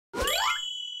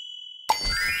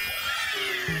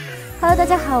Hello， 大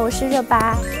家好，我是热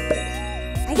巴。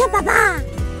哎呀，爸爸，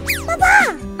爸爸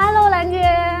 ，Hello， 兰姐，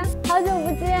好久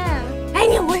不见。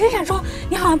哎，我是想说，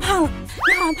你好像胖了，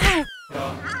你好像胖了。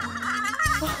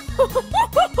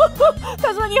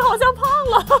他说你好像胖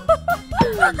了。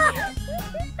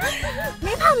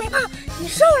没胖，你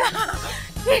瘦了，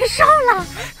你瘦了。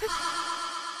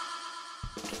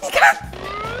你看，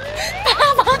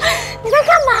爸爸，你在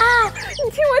干嘛？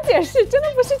你听我解释，真的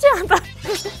不是这样的。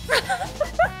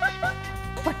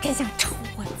我真想抽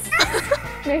我自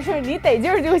己。没事，你得劲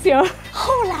儿就行。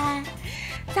后来，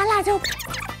咱俩就……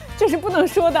这是不能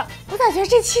说的。我咋觉得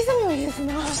这期这么有意思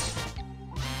呢？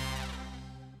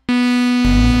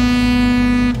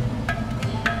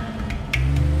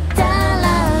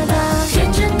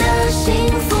天真的、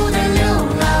幸福的流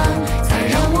浪，才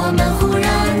让我们忽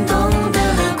然懂得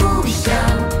了故乡。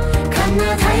看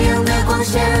那太阳的光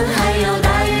线，还有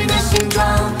大雨的形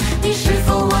状，你是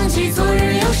否忘记昨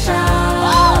日忧伤？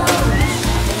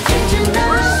天真的、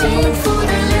幸福的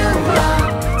流浪，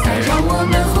才让我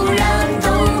们忽然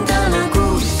懂得了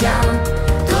故乡。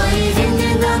多一点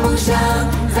点的梦想，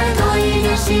再多一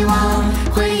点希望，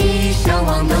回忆、向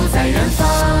往都在远方。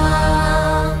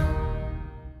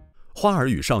花儿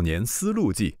与少年丝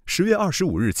路记10月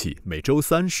25日起，每周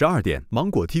3 12点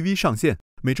MangoTV 上线，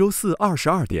每周4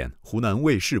 22点湖南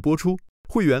卫视播出。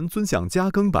会员尊享加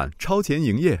更版、超前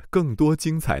营业，更多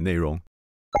精彩内容。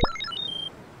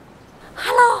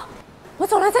Hello， 我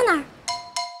走了，在哪儿？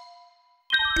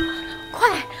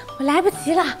快，我来不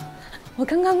及了，我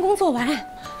刚刚工作完，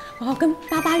我要跟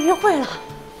爸爸约会了。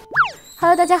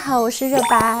Hello， 大家好，我是热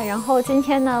巴。然后今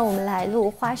天呢，我们来录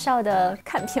花少的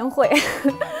看片会。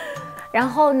然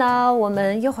后呢，我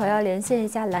们一会儿要连线一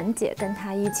下兰姐，跟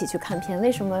她一起去看片。为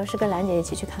什么是跟兰姐一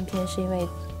起去看片？是因为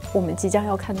我们即将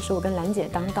要看的是我跟兰姐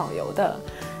当导游的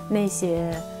那些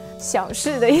小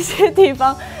事的一些地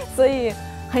方，所以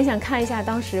很想看一下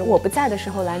当时我不在的时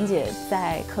候，兰姐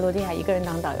在克罗地亚一个人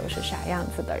当导游是啥样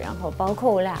子的。然后包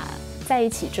括我俩在一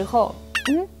起之后，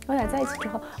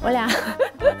我俩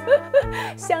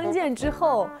相见之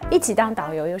后一起当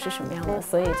导游又是什么样的，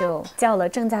所以就叫了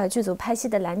正在剧组拍戏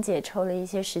的兰姐抽了一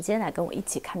些时间来跟我一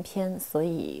起看片，所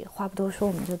以话不多说，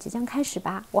我们就即将开始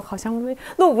吧。我好像会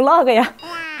录 vlog 呀，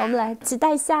我们来期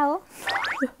待一下哦。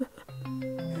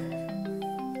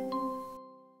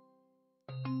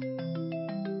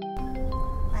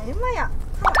哎呀妈呀，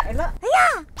他来了！哎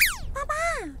呀，爸爸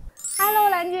 ，Hello，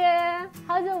 兰姐，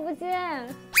好久不见，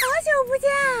好久不见，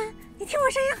你听我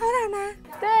声音好点吗？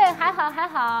对，还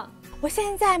好。我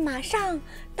现在马上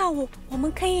到我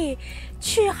们可以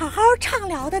去好好畅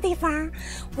聊的地方。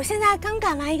我现在刚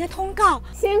赶完一个通告，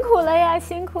辛苦了呀，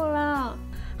辛苦了。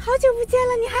好久不见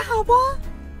了，你还好不？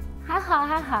还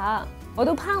好，我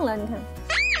都胖了，你看。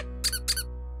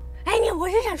哎，我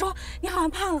是想说，你好像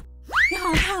胖了，你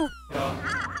好像胖了。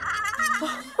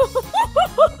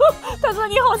他说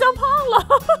你好像胖了。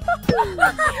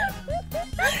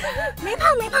没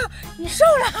胖，你瘦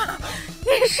了，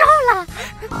你瘦了。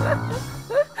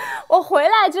我回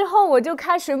来之后我就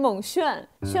开始猛炫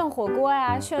火锅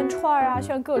呀，炫串啊，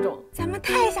炫各种。咱们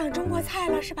太想中国菜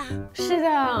了，是吧？是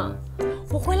的，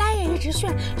我回来也一直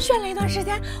炫了一段时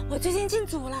间。我最近进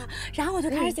组了，然后我就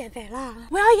开始减肥了。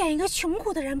我要演一个穷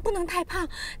苦的人，不能太胖，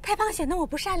太胖显得我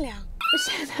不善良。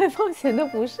太胖显得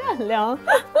不善良。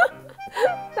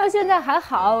到现在还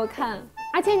好，我看，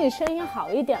而且你声音好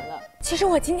一点了。其实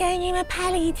我今天因为拍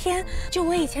了一天，就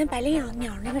我以前百灵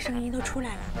鸟那个声音都出来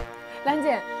了。兰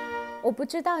姐，我不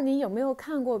知道你有没有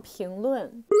看过评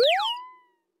论，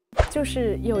就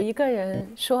是有一个人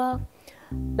说，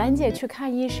兰姐去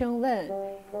看医生，问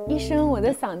医生我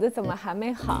的嗓子怎么还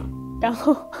没好，然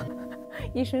后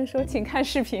医生说请看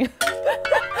视频。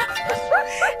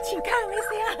请看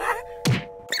VCR。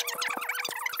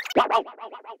我好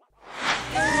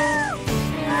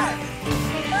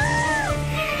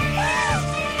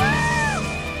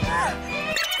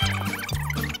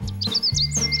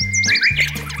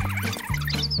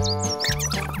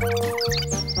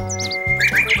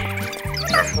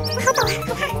抖啊！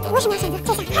我看，为什么要选择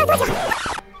坐下？看多久？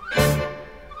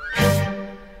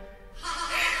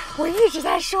我一直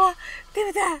在说，对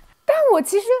不对？但我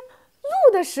其实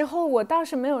录的时候我倒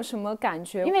是没有什么感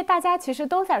觉，因为大家其实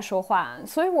都在说话，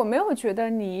所以我没有觉得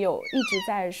你有一直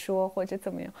在说或者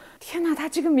怎么样。天哪，他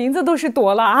这个名字都是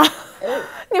朵拉，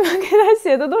你们给他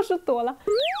写的都是朵拉。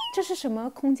这是什么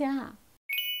空间啊？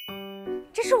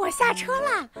这是我下车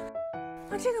了。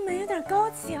这个门有点高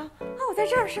级啊！我在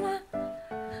这儿是吗？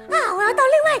我要到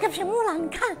另外一个屏幕了，你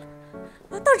看，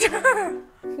我要到这儿。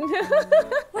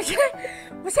我现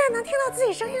在能听到自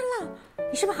己声音了。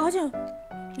你是不是好久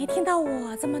没听到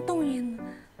我这么动人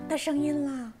的声音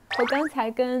了？我刚才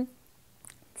跟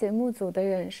节目组的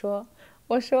人说，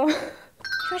我说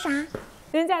啥？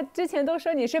人家之前都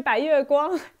说你是白月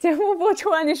光，节目播出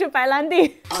完你是白兰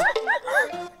地。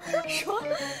说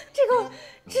这个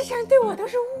之前对我都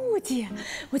是误解。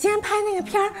我今天拍那个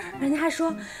片儿，人家还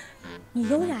说你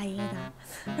优雅一点，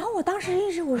然后我当时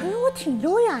一直我说我挺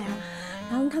优雅呀，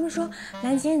然后他们说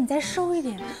兰姐你再瘦一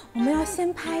点，我们要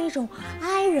先拍一种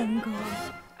I 人格。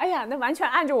哎呀，那完全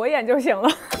按着我演就行了。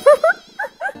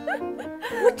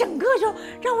我整个就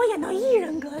让我演到E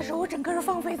人格的时候，我整个就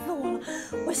放飞自我了。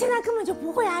我现在根本就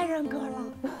不会I人格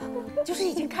了，就是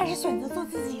已经开始选择做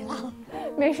自己了。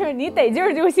没事，你得劲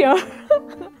儿就行。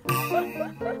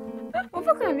我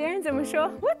不管别人怎么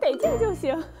说，我得劲就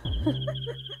行。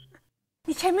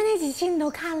你前面那几期你都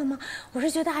看了吗？我是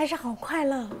觉得还是好快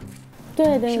乐。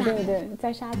对，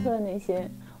在沙特那些。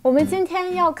我们今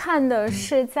天要看的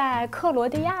是在克罗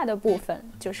地亚的部分，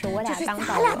就是我俩当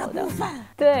导游的部分。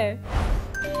对。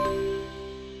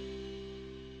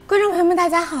观众朋友们，大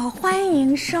家好，欢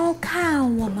迎收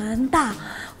看我们的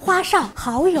花少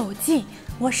好友记，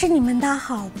我是你们的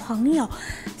好朋友。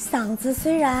嗓子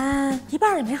虽然一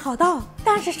半也没好到，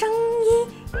但是声音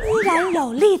依然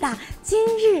有力的今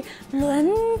日轮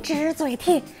值嘴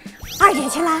替二姐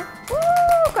秦岚。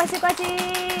呱唧呱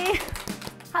唧。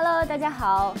Hello， 大家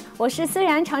好，我是虽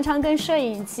然常常跟摄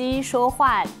影机说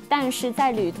话，但是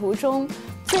在旅途中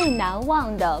最难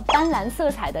忘的斑斓色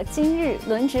彩的今日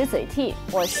轮值嘴替，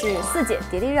我是四姐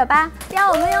迪丽热巴。让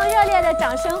我们用热烈的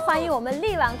掌声欢迎我们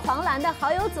力挽狂澜的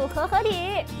好友组合合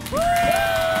体。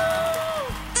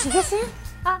几个心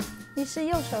啊？你是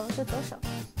右手，是左手？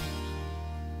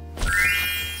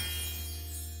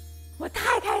我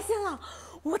太开心了，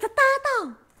我的搭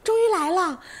档终于来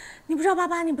了。你不知道爸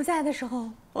爸你不在的时候，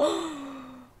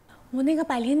我那个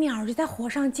百灵鸟就在火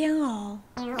上煎熬，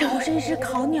我是一只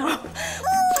烤鸟，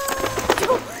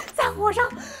就在火上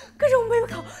各种备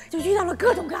烤，就遇到了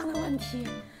各种各样的问题。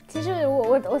其实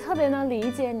我特别能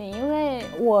理解你，因为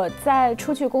我在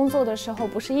出去工作的时候，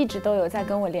不是一直都有在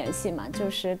跟我联系嘛，就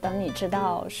是等你知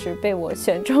道是被我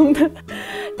选中的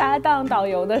搭档导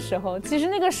游的时候，其实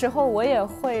那个时候我也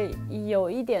会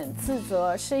有一点自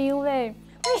责，是因为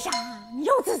啥？你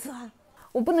又自责？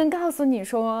我不能告诉你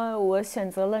说我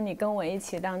选择了你跟我一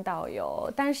起当导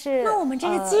游，但是那我们这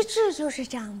个机制就是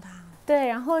这样的。对，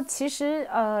然后其实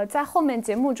在后面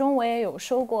节目中我也有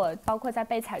说过，包括在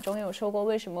备采中也有说过，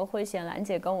为什么会选兰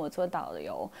姐跟我做导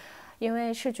游，因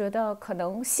为是觉得可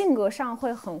能性格上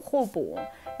会很互补。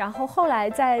然后后来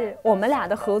在我们俩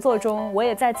的合作中，我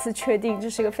也再次确定这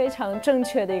是一个非常正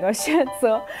确的一个选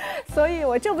择，所以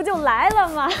我这不就来了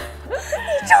吗？你终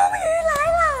于来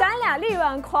了，咱俩力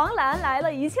挽狂澜来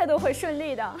了，一切都会顺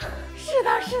利的。是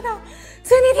的，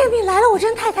所以那天你来了，我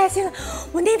真的太开心了。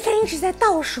我那天一直在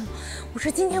倒数，我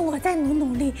说今天我再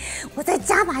努力，我再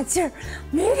加把劲儿，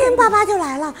明天爸爸就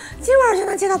来了，今晚就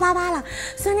能接到爸爸了。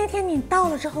所以那天你到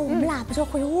了之后，我们俩不就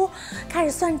回屋开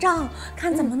始算账，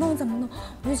看怎么弄，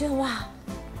我就觉得哇，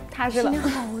踏实了，心里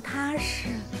好踏实，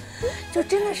就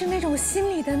真的是那种心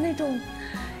里的那种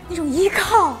依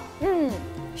靠，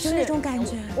是那种感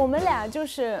觉。我们俩就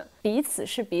是彼此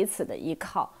是彼此的依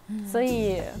靠，所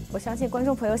以我相信观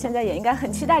众朋友现在也应该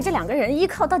很期待这两个人依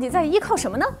靠到底在依靠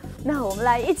什么呢？那我们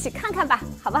来一起看看吧，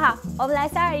好不好？我们来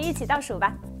3、2、1一起倒数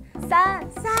吧，3、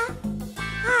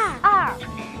2、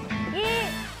1。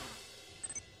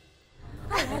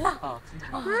来了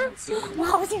我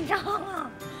好紧张啊！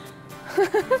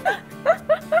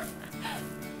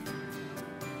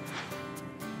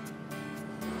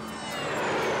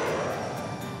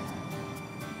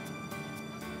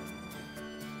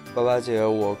爸爸姐，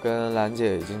我跟兰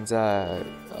姐已经在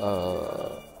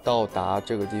到达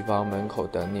这个地方门口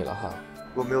等你了哈。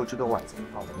如果没有这顿晚餐，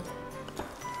好的。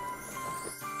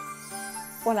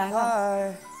我来了。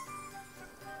嗨。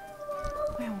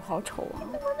哎呀，我好丑啊！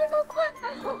快，你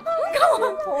看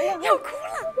我要哭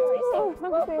了，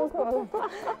辛苦了，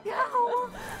你还好吗？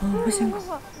不辛苦，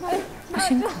不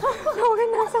辛苦。我跟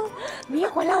你说，你一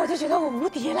回来我就觉得我无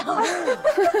敌了。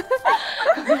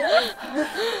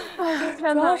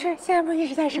主要是现在不是一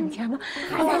直在省钱吗？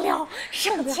还在聊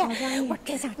省钱，我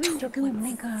真想抽跟我们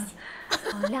那个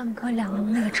亮哥聊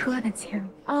那个车的钱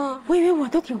啊！我以为我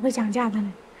都挺会讲价的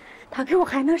呢，他比我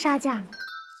还能杀价。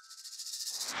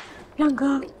亮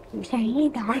哥，便宜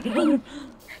点儿。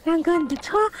亮哥，你的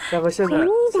车要不现在便宜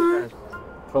点儿。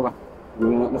说吧，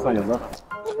那算有多少？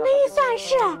我们预算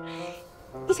是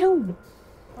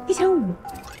1500。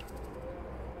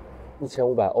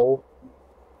1500欧，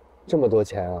这么多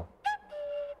钱啊！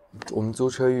我们租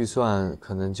车预算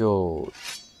可能就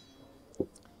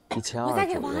1200。我在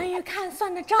给王安玉看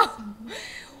算的账，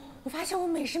我发现我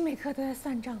每时每刻都在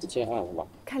算账。切换了吧？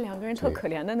看两个人特可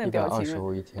怜的那表情。120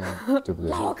欧一天，对不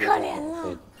对？老可怜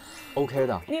了。OK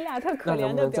的。你俩特可那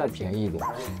能不能再怜的表情。便宜一点？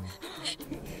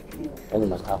我怎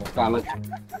么干了？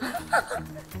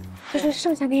就是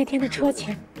剩下那些天的车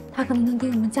钱，他可能能给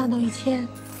我们降到1200，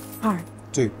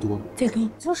最多。最多。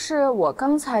就是我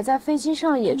刚才在飞机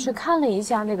上也去看了一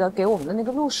下那个给我们的那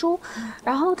个路书，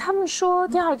然后他们说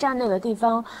第2站那个地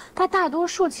方，它大多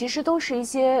数其实都是一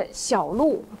些小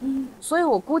路，所以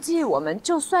我估计我们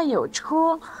就算有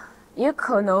车，也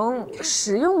可能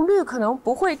使用率可能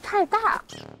不会太大，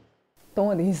懂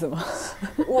我的意思吗？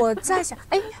我在想，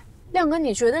哎，亮哥，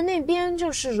你觉得那边就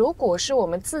是如果是我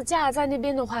们自驾在那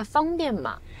边的话，方便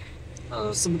吗？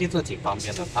斯普利特挺方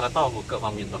便的，它的道路各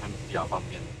方面都还比较方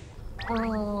便的。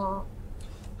哦，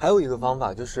还有一个方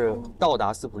法就是到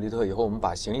达斯普利特以后，我们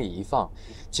把行李一放，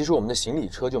其实我们的行李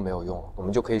车就没有用了，我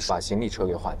们就可以把行李车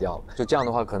给划掉了。就这样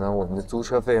的话，可能我们的租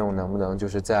车费用能不能就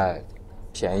是再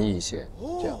便宜一些？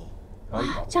这样。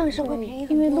这样是会便宜很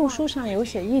多。因为路书上有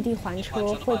写异地还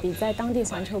车会比在当地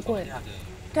还车贵。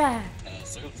对。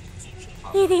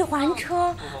异地还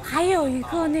车还有一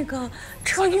个那个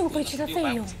车运回去的费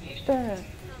用，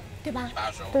对吧？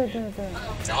对。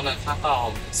然后呢，它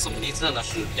到斯普利特呢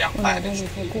是200我脑袋里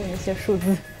头过那些数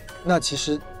字。那其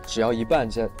实只要一半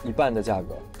的价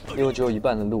格，因为只有一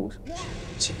半的路。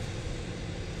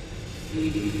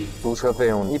租车费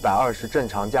用120正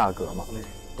常价格嘛。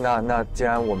那既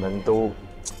然我们都，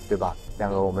对吧？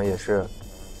亮哥，我们也是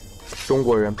中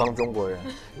国人帮中国人，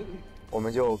我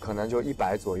们就可能就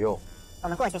100左右。我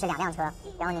们过去是2辆车，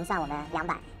然后您算我们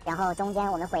200，然后中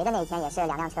间我们回的那天也是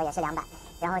2辆车，也是200，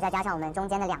然后再加上我们中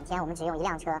间的2天我们只用1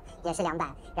辆车，也是200，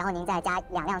然后您再加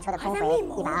2辆车的空回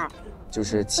120，就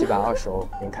是720欧，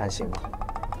您看行吗？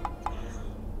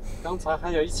刚才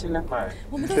还有1200，对，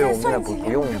我们现在不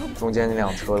用中间那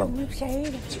辆车了。便宜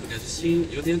的。这个心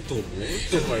有点堵，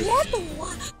这会儿。别堵啊！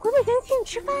回北京请你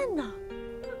吃饭呢。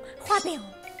花饼，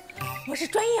我是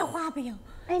专业花饼。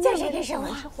哎，见谁跟谁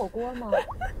玩？吃火锅吗？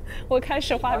我开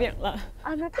始画饼了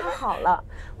啊，那太好了！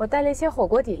我带了一些火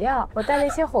锅底料，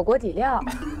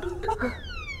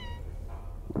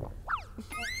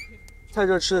在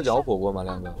这吃得着火锅吗，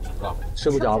亮哥？吃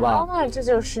不着吧？嘛，这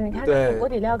就是你看，火锅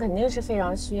底料肯定是非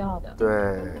常需要的。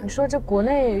对。你说这国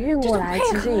内运过来，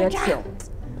其实应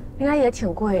该也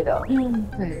挺贵的。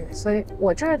对，所以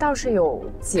我这儿倒是有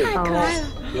几包。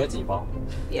有几包？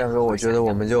亮哥，我觉得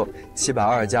我们就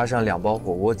720加上2包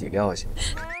火锅底料行。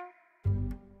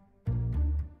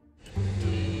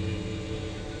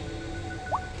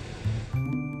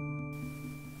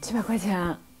700块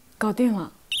钱，搞定了。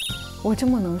我这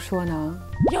么能说呢？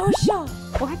优秀，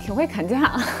我还挺会砍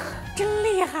价，真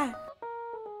厉害。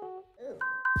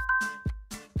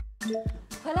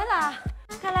回来啦，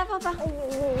快来泡泡。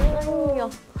哎呦，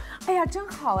哎呀，真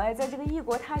好哎，在这个异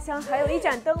国他乡，还有一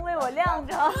盏灯为我亮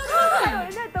着，还有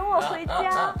人在等我回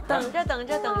家，等着。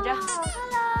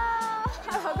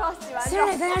Hello，刚洗完澡。今儿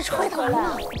得在家吹头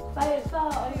了。白发，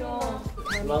哎呦。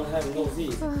Long time no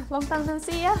see。Long time no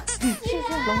see 呀，是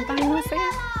Long time no see 呀。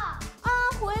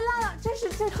回来了，这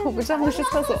我不知道那是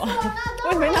厕所，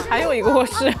我以为那还有一个卧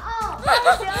室。行，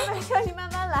没事，你慢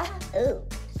慢来。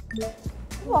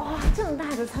哇，这么大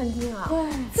的餐厅啊！对，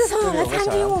自从有了餐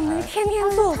厅，我们天天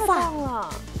做饭了。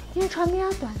因为船比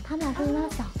较短，他们俩声音有点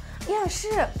小。也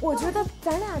是，我觉得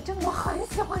咱俩这么，我很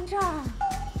喜欢这儿。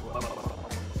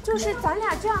就是咱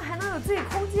俩这样还能有自己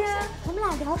空间，我们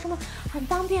俩聊什么很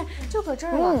方便，就搁这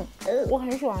儿了。我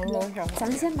很喜欢这个。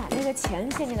咱先把那个钱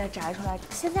先给它摘出来，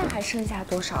现在还剩下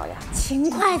多少呀？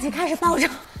勤会计开始报账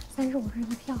，35是一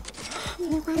个票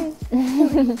，1花1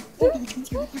乘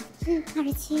9票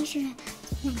，27是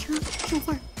缆车上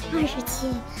下，27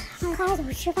喝酒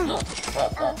是吃饭，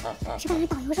吃饭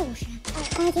导游是50，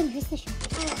刚才接你是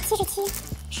40，77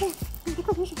是你的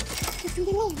扣凭是中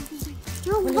间那个对象。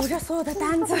然后我留着所有的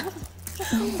单子，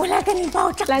回来跟你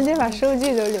报账。兰姐把收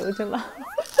据都留着了。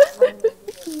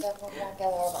该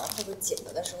玩完，或者紧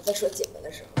了的时候再说紧了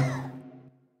的时候。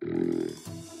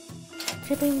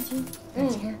这备用金，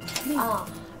钱啊，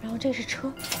然后这是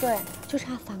车，对，就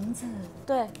差房子。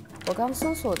对，我刚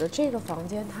搜索的这个房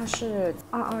间它是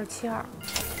2272，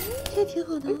这挺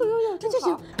好的。有，这就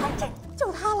行，这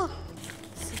就它了。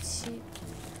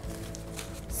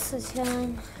4000。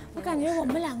我感觉我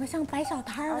们两个像摆小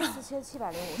摊儿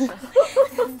，4750，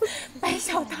摆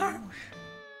小摊儿。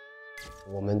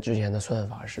我们之前的算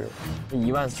法是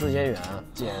14000元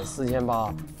减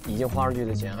4800，已经花出去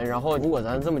的钱。然后如果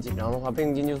咱这么紧张的话，备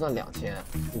用金就算2000。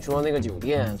你说那个酒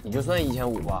店你就算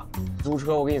1500吧，租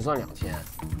车我给你算2000，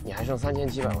你还剩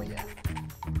3700块钱。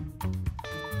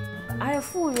哎呀，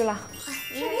富裕了。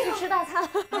吃大餐了。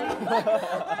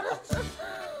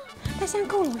那现在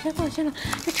够了，我先放心了。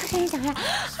这车前一讲呀，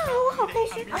我好开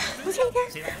心，我这一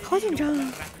天好紧张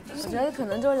啊。我觉得可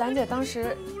能就是兰姐当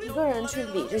时一个人去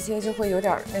理这些，就会有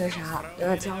点那个啥，有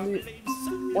点焦虑。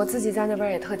我自己在那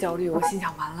边也特焦虑，我心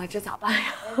想完了，这咋办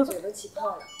呀？嘴都起泡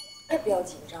了，也不要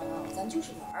紧张啊，咱就是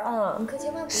玩啊。你可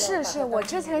千万不要。是，我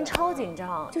之前超紧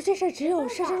张，就这事只有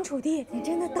设身处地，你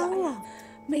真的当了，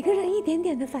每个人一点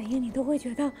点的反应，你都会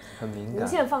觉得很敏感，无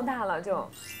限放大了就。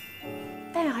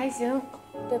但也还行，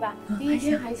对吧？第一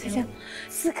天还行。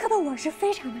此刻的我是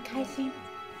非常的开心，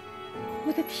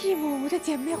我的 team， 我的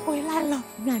姐妹回来了，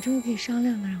我们俩终于可以商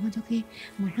量了，然后就可以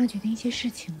马上决定一些事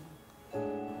情了。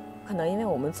可能因为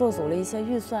我们做足了一些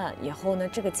预算，以后呢，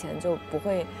这个钱就不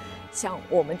会像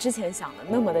我们之前想的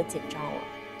那么的紧张了，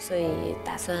所以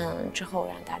打算之后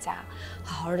让大家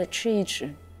好好的吃一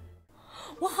吃。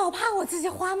我好怕我自己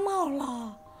花冒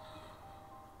了，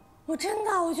我真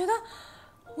的，我觉得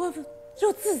我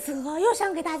又自责，又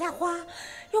想给大家花，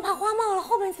又怕花冒了，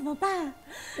后面怎么办？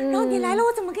然后你来了，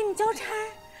我怎么给你交差？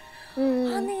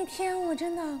那一天我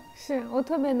真的是我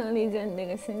特别能理解你那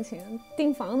个心情。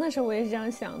订房的时候我也是这样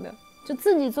想的，就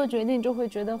自己做决定就会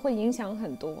觉得会影响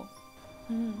很多。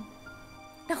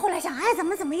但后来想，哎，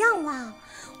怎么样吧？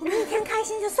我们一天开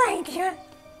心就算一天。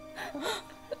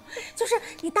就是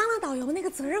你当了导游，那个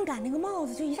责任感那个帽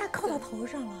子就一下扣到头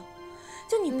上了。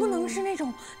就你不能是那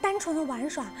种单纯的玩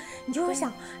耍，你就会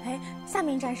想，哎，下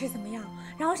面一站是怎么样？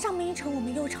然后上面一程我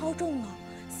们又超重了，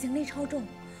行李超重，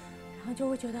然后就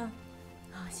会觉得，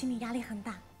心理压力很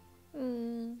大。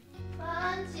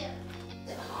兰姐，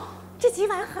这几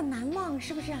晚很难忘，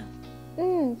是不是？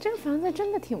这个房子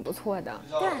真的挺不错的，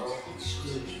对，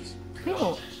很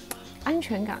有安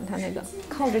全感。它那个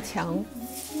靠着墙，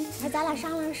咱俩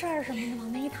商量事儿什么的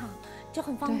往那一躺就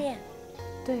很方便。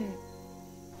对。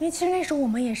因为其实那时候我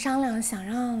们也商量，想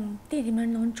让弟弟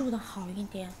们能住得好一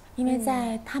点，因为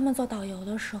在他们做导游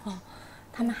的时候，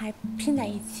他们还拼在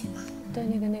一起嘛。对，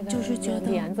那个就是觉得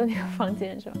帘子那个房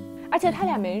间是吧？而且他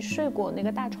俩没睡过那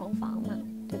个大床房嘛，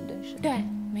对不对？是。对，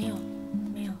没有。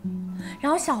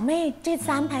然后小妹这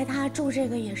次安排她住这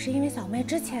个，也是因为小妹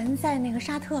之前在那个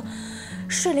沙特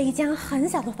睡了一间很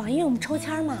小的房，因为我们抽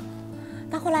签嘛。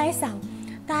但后来也想，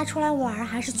大家出来玩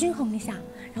还是均衡一下。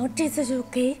然后这次就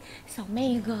给小妹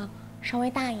一个稍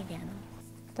微大一点的。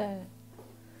对，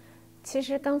其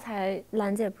实刚才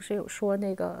兰姐不是有说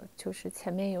那个，就是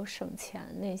前面有省钱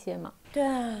那些嘛？对，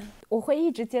我会一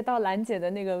直接到兰姐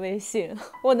的那个微信，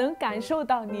我能感受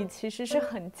到你其实是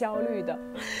很焦虑的。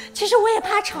其实我也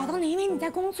怕吵到你，因为你在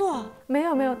工作。没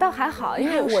有，倒还好，因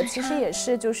为我其实也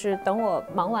是，就是等我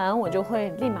忙完，我就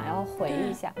会立马要回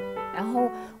一下。然后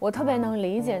我特别能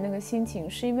理解那个心情，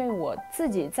是因为我自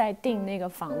己在订那个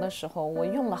房的时候，我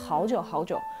用了好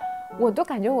久，我都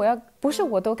感觉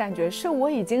我都感觉是我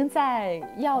已经在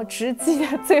要值机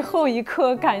的最后一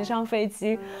刻赶上飞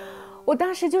机。我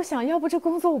当时就想，要不这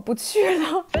工作我不去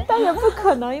了，但也不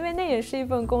可能，因为那也是一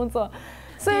份工作。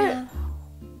所以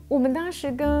我们当时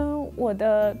跟我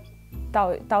的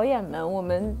导演们，我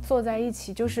们坐在一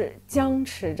起就是僵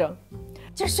持着，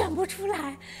就选不出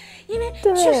来。因为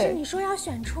确实你说要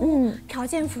选出条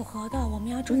件符合的，我们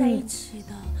要住在一起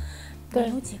的，没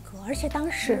有几个。而且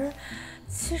当时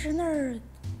其实那儿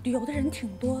旅游的人挺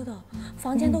多的，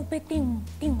房间都被订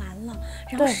完了，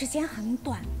然后时间很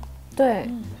短。对，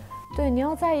你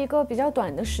要在一个比较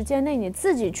短的时间内，你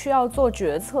自己去要做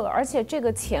决策，而且这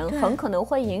个钱很可能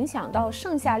会影响到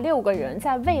剩下6个人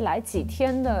在未来几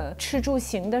天的吃住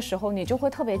行的时候，你就会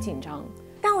特别紧张。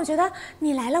但我觉得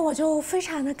你来了，我就非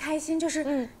常的开心，就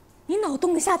是你脑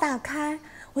洞一下打开。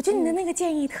我觉得你的那个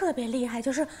建议特别厉害，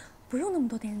就是不用那么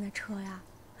多天的车呀。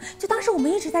就当时我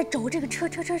们一直在轴这个车，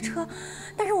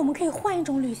但是我们可以换一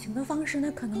种旅行的方式，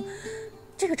那可能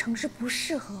这个城市不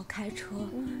适合开车，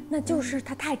那就是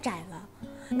它太窄了，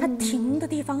它停的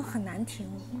地方很难停。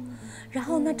然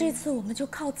后呢，这次我们就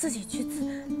靠自己去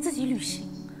自己旅行，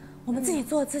我们自己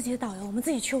做自己的导游，我们自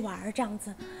己去玩，这样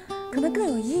子可能更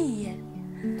有意义。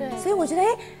对，所以我觉得，哎，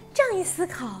这样一思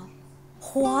考，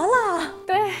活了。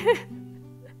对。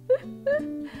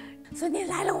所以你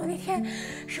来了，我那天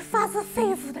是发自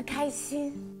肺腑的开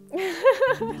心。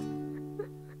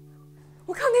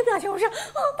我看那表情，我说：“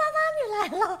哦，爸爸你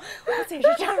来了。”我的嘴是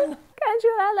这样的。看出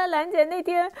来了，兰姐那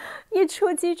天一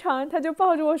出机场，她就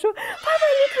抱着我说：“爸爸，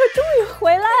你可终于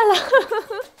回来了。”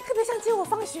特别像接我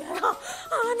放学了。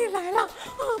你来了，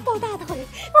抱大腿。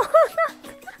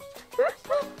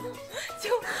就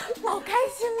老开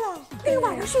心了。那个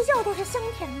晚上睡觉都是香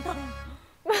甜的。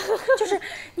就是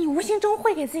你无形中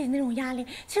会给自己那种压力。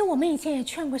其实我们以前也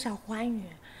劝过小胡安宇，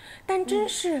但真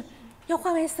是要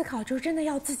换位思考，就是真的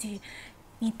要自己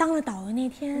你当了导游那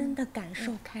天的感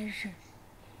受开始。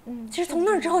其实从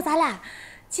那之后，咱俩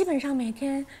基本上每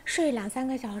天睡2、3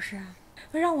个小时，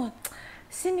会让我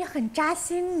心里很扎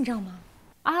心，你知道吗？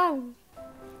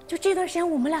就这段时间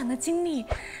我们俩的经历，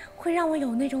会让我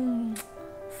有那种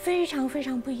非常非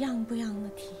常不一样的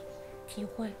体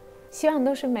会。希望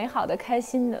都是美好的、开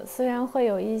心的，虽然会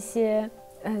有一些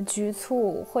局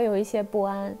促，会有一些不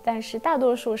安，但是大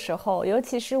多数时候，尤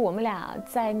其是我们俩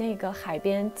在那个海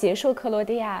边结束克罗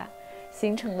地亚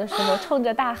行程的时候，冲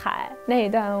着大海那一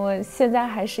段，我现在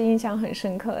还是印象很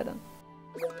深刻的。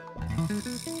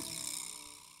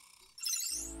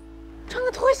穿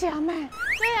个拖鞋啊，妹。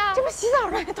对呀，这不洗澡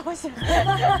的拖鞋。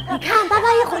你看，爸爸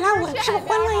一回来，我是不是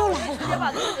欢乐又来了？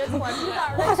把拖鞋穿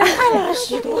上。我好像快乐了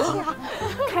许多，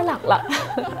开朗了。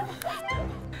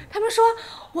他们说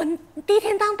我第一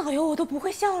天当导游，我都不会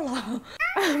笑了，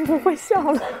不会笑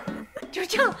了，就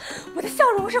这样，我的笑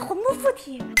容是魂不附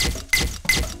体，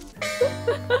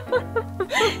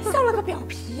笑了个表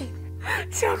皮，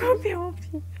笑个表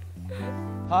皮。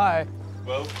Hi.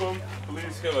 Welcome.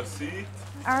 Please have a seat.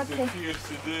 Okay. Here,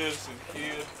 sit there, sit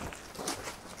here.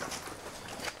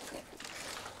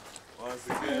 Once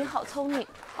你 again, 好聪明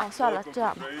哦，算了，这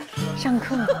样吧。上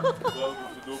课。 welcome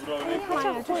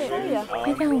to Dubrovnik.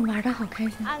 那天我们玩的好开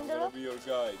心。 Be your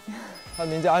guide. 他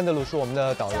名叫安德鲁，是我们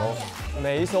的导游。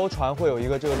每一艘船会有一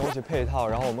个这个东西配套，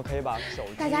然后我们可以把手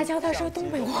机。大家教他说东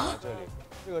北话。这里，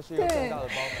这个是一个更大的包，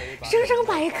可以把。生生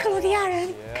把一克罗地亚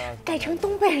人改成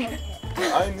东北人。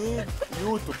 I need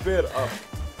you to pair up.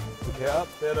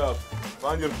 Pair up.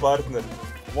 Find your partner.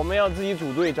 我们要自己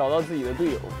组队，找到自己的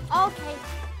队友。 OK，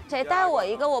 谁带我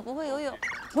一个？我不会游泳。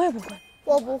我也不会。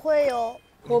我不会游。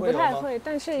我不太会，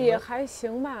但是也还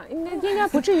行吧，应该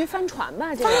不至于翻船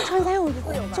吧？这个翻船咱有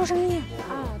救生衣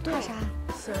啊，对怕啥？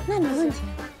行，那没问题。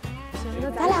行，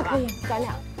那咱俩可以，咱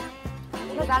俩。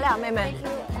那咱俩，妹妹。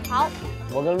好。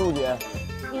我跟陆姐。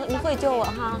你会救我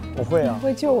哈？我会啊。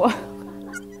会救我。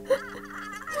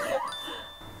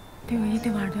丢1、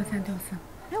丢2、丢3、丢4。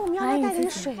哎，我们要不要带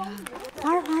点水啊？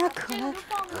玩着渴了，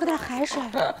喝点海水。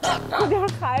喝点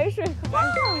海水。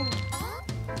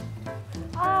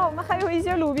啊，我们还有一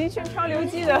些鲁滨逊漂流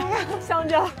记的香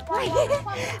蕉。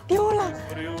丢了。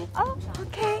哦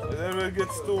 ，OK。 Whatever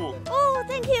gets two. 哦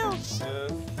 ，Thank you。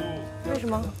 为什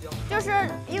么？就是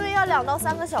因为要2到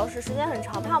3个小时，时间很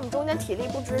长，怕我们中间体力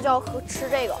不支，就要吃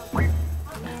这个。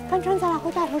翻船咱俩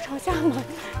会大头朝下吗？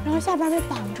然后下边被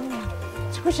绑住了，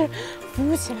就是扶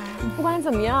不起来。不管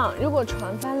怎么样，如果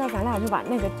船翻了，咱俩就把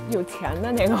那个有钱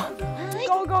的那个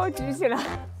高高举起来，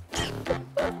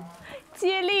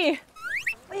接力。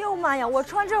哎呦妈呀！我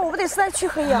穿这我不得塞黢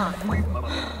黑呀？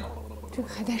这个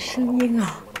还带声音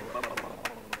啊，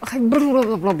还不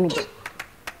不不不不。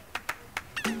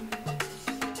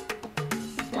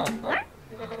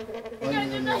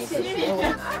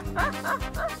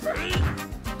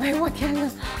哎呦我天哪！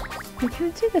你看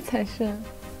这个才是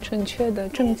准确的、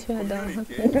正确的。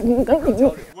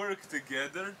Work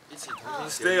together.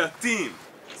 Stay a team.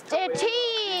 Stay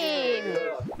team.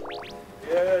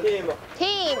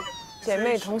 Team. 姐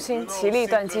妹同心，其利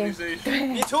断金。对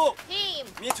 ，Me too. Team.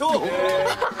 Me too.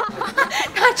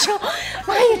 他只有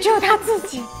马宇只有他自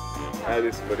己。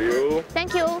 That is for you.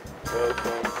 Thank you.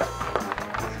 Welcome.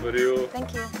 It's for you.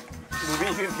 Thank you. 鲁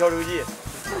滨逊漂流记，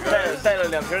带了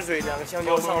2瓶水，2个香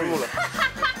蕉上路了。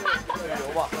游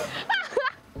吧。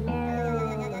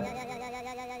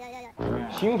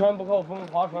行船不靠风，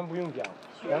划船不用桨，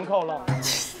全靠浪。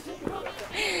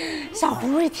小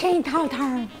胡一天一套一套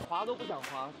的。划都不想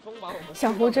划，风把我们。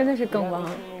小胡真的是梗王，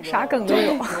啥梗都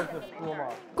有。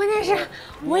关键是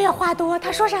我也话多，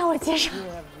他说啥我接啥。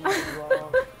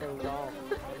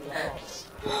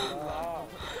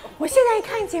我现在一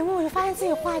看节目，我就发现自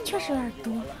己话确实有点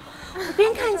多。我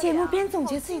边看节目边总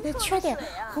结自己的缺点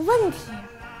和问题，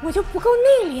我就不够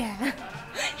内敛，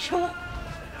是吗？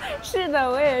是的，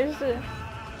我也是。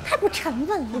太不沉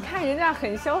稳了。你看人家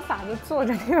很潇洒的坐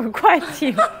着那个快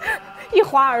艇，一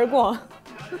划而过。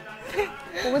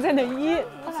我们在那哎，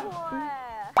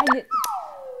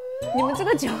你们这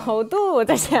个角度，我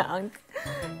在想，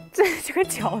这个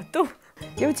角度。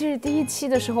尤其是第1期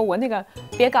的时候，我那个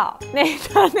别搞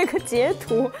那个截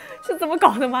图是怎么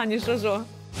搞的吗？你说说，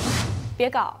别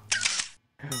搞。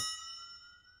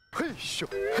嘿咻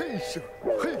嘿咻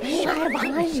嘿咻！哎，王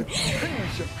安宇，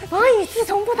王安宇自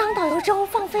从不当导游之后，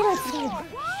放飞了自己，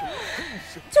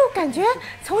就感觉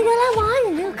从原来王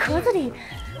安宇那个壳子里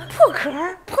破壳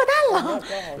破蛋了，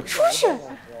出去。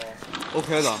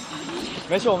OK 的，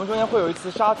没事，我们中间会有一次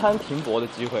沙滩停泊的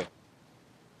机会。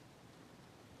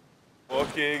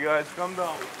 Okay, guys, come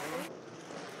down.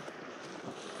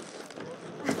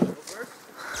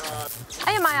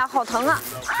 哎呀妈呀，好疼啊！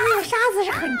那个沙子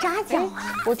是很扎脚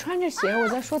啊。我穿着鞋，我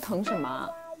在说疼什么？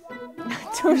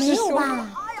就是说，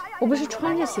我不是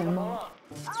穿着鞋吗？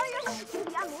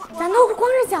咱都光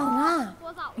着脚呢，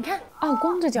你看。哦，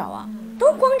光着脚啊，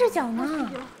都光着脚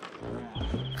呢，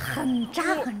很扎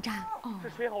很扎。哦，这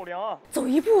水好凉啊！走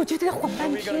一步就得晃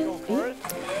半天。哎，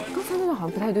刚才那个好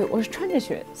像不太对，我是穿着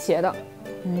鞋的。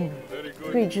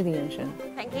睿智的眼神。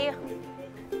Thank you。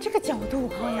这个角度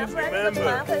哈。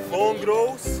Remember, long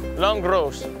grows. Long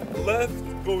grows. Left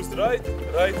goes right,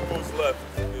 right goes left.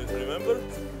 You remember?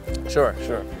 Sure.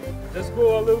 Just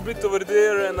go a little bit over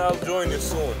there, and I'll join you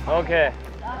soon. OK.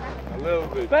 A little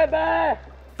bit. 拜拜，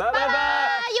拜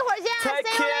拜，一会儿见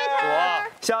Take，See you care. later。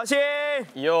小心。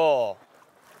右，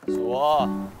左，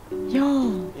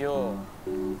右。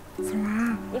子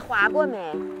儿，你滑过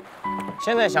没？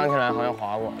现在想起来好像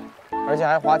滑过，而且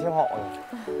还滑挺好的。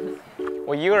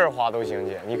我一个人滑都行，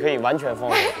姐，你可以完全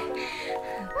放心。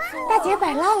大姐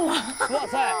摆烂了。哇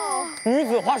塞，女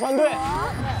子划船队。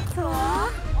左，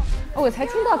我才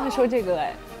听到他说这个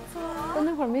哎，我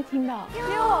那会儿没听到。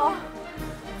右，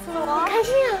左，开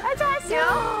心啊！哎，这还行。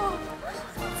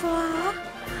左，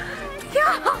呀，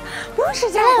不用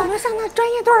使劲了，有没有像那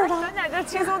专业队的？咱俩就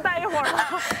轻松待一会儿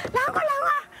吧。来会儿，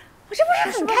我这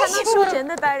不是很开心吗？休闲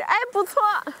的待着，哎，不错。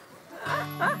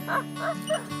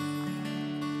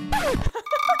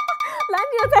兰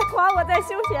姐在滑，我在休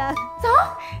闲。走，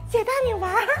姐带你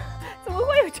玩。怎么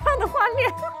会有这样的画面？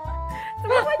怎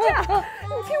么会这样？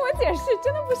你听我解释，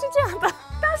真的不是这样的。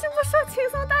当时不说轻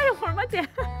松待一会儿吗，姐？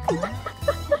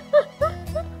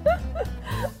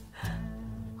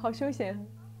好休闲，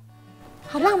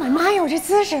好浪漫！妈呀，我这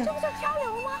姿势，这不叫漂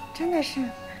流吗？真的是，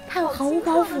太毫无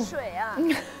包袱。水啊，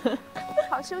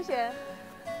好休闲。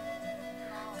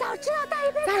早知道带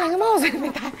一杯，咱俩个帽子也没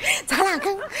戴，咱俩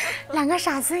跟两个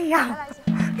傻子一样。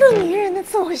论女人的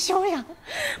自我修养，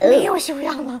没有修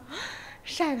养了，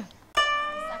晒的。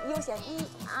悠闲，1、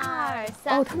2、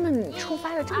3。哦，他们出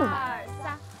发的这么晚。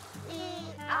2、3、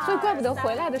1、2。所以怪不得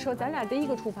回来的时候咱俩第一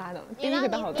个出发的，第一个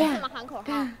到好的。怎么喊口号？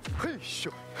嘿咻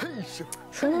嘿咻，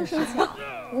熟能生巧，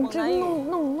你这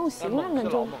弄习惯了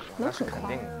就能很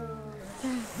快。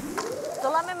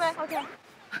走了，妹妹 ，OK。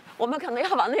我们可能要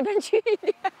往那边去一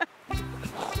点，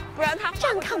不然他这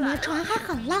样看我们的船还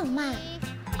很浪漫。1、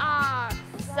2、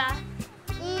3、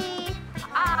1、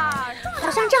2。好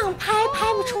像这样拍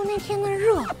不出那天的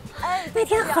热。哎，那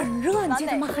天很热，你记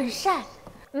得吗？很晒。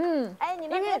哎，你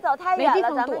们别走太远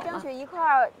了，咱们争取一块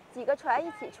儿几个船一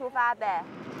起出发呗。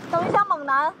等一下，猛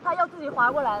男他要自己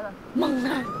划过来了。猛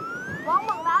男，王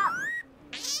猛男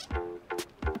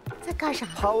在干啥？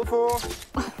 Powerful，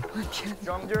 我天，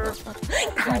 Stronger，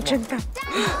 他真的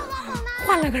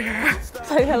换了个人儿。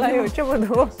拍下来有这么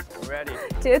多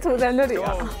截图在那里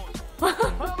啊！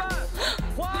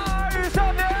花儿与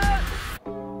少年，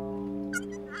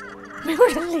没有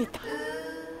人理他。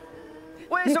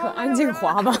你可安静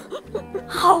滑吧。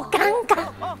好尴尬。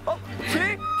停！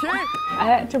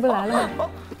哎，这不来了吗？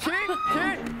停 ！Wait！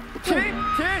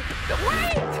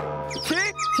 这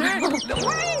太怪了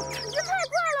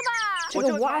吧？这个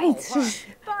white 是。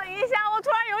等一下，我突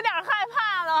然有点害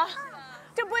怕了。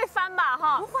这不会翻吧？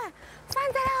哈，不会，翻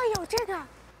咱俩有这个。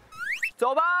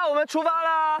走吧，我们出发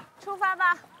了。出发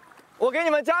吧。我给你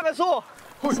们加个速。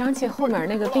我想起后面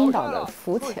那个冰岛的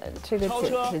浮潜，这个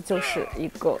简直就是一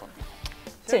个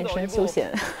健身休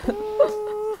闲。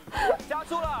加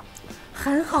速了。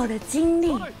很好的经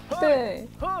历。对，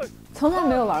从来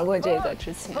没有玩过这个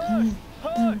之前。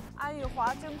安宇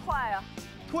滑真快啊！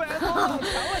突然，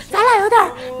咱俩有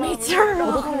点没劲儿了，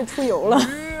我都开始出油了。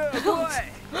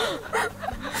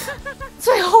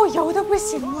最后油的不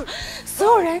行了，所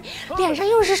有人脸上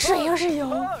又是水又是油。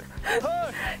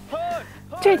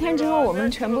这天之后，我们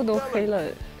全部都黑了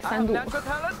3度。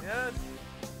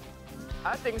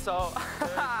I think so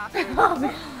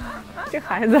这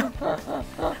孩子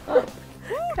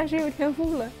开始有天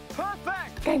赋了，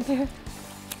感觉。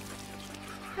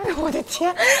哎呦我的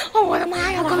天！哦，我的妈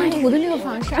呀！刚涂的那个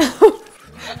防晒，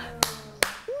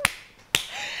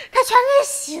他全给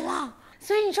洗了。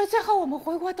所以你说最后我们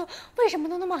回国都为什么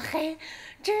都那么黑？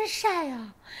真晒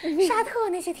啊！沙特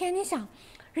那些天，你想，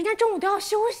人家中午都要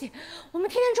休息，我们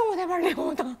天天中午在外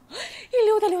溜达，一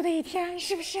溜达溜达一天，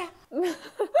是不是？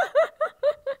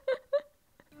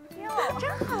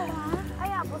真好玩！哎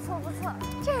呀，不错不错，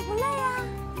这也不累啊。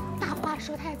大话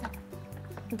说太早。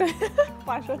对，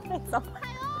话说太早。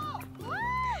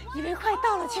以为快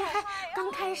到了，其实还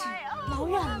刚开始，老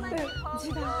远了。对，你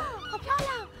记得？好漂亮！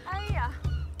哎呀，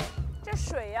这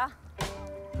水呀，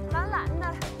蓝蓝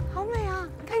的，好美啊！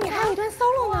看你还有一段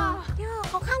solo 呢，哟，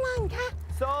好看吗？你看。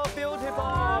 So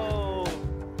beautiful。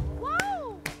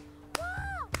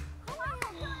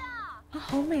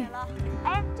好美。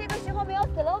哎，这个时候没有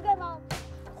slogan 吗？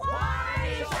花儿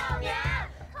与少年，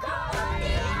口头力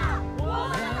量，我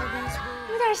们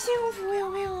有点幸福，有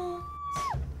没有？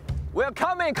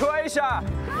 Welcome Croatia！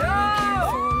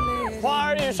 花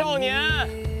儿与少年，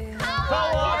看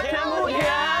我甜不甜？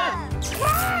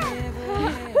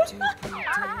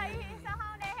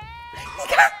你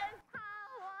看，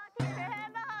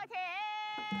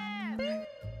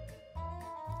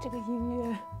这个音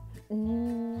乐，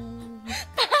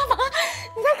爸爸，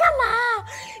你在干嘛？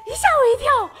你吓我一跳，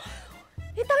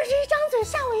你当时一张嘴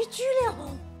吓我一激灵。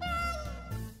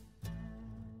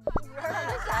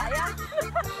啥呀？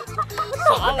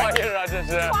啥玩意儿啊？这是？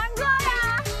传歌呀！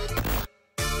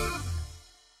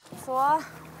左，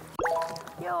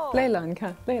右。累了，你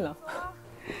看累了。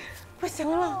不行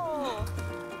了。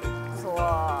左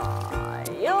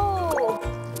右，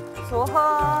左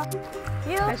和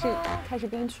右。开始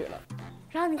编曲了。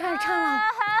然后你开始唱了。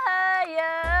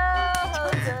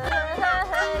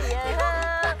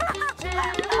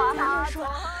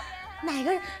哪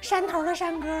个山头的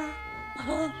山歌？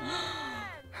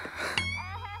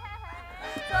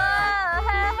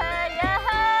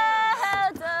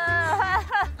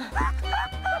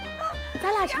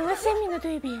咱俩成了鲜明的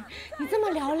对比。你这么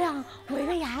嘹亮，我一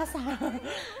个哑嗓，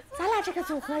咱俩这个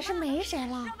组合是没谁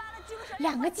了。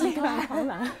两个极端，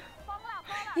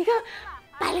一个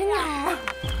百灵鸟。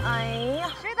哎呀，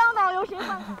谁当导游谁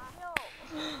放。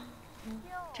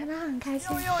真的很开心。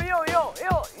yo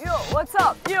what's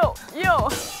up yo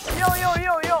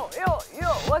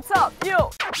what's up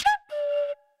yo。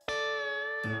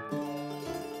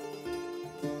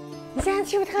你现在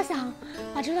是不是特想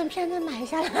把这段片子买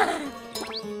下来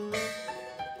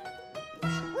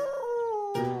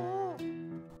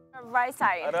？Right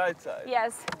side. Right side.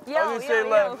 Yes. How do you say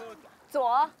left?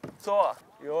 左。左，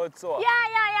右左。呀。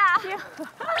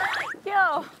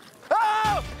右。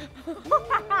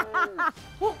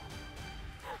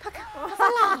他翻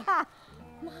了！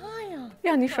妈呀！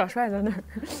让你耍帅在那儿。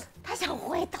他想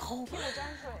回头。沾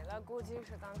水了，估计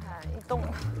是刚才一动。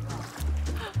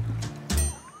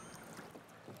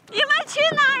你们去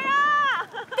哪儿啊？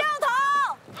掉头！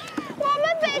我们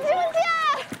北京见！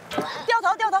掉头！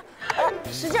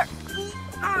使劲儿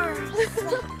！1、2、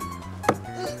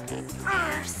3，1、2、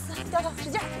4，掉头，使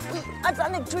劲儿！啊，咱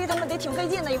得追他们得挺费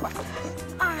劲的，一会儿。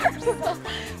2、4，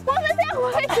我们先回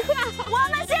去了，我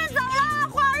们先走了，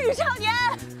花儿与少年。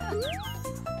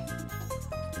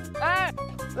哎，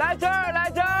来这儿！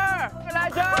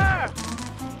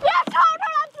别吵吵了，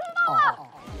知道了。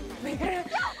每个人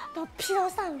都披头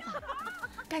散发，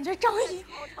感觉赵一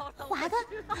滑的。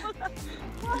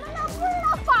我们都不知道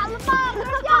反了吧？可是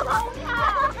掉头呢，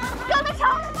跟着吵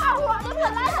着骂我的，本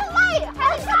来就累，还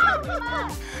得让你们。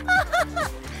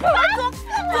来，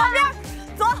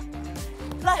左，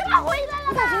来，他回来了。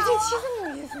我感觉这期这么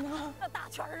有意思呢。这大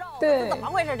圈绕，对，怎么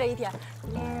回事这一天？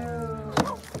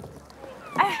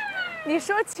哎，你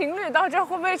说情侣到这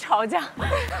会不会吵架？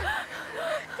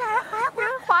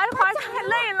滑着太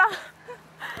累了。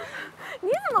你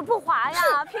怎么不滑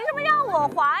呀？凭什么让我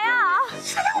滑呀？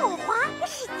说让我滑，我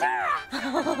使劲儿啊！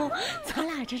咱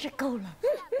俩真是够了。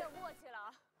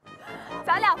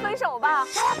咱俩分手吧。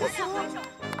咱俩不行了。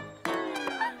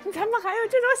咱们还有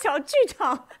这种小剧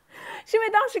场，是因为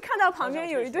当时看到旁边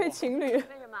有一对情侣，为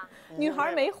什么？女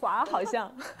孩没滑好像。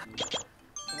怎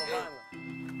么办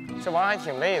呢？这玩意儿还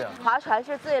挺累的。划船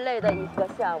是最累的一个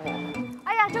项目。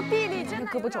哎呀，这臂力真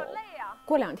的有点累啊！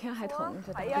过2天还疼。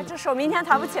哎呀，这手明天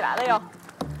抬不起来了哟。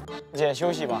姐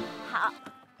休息吧。好。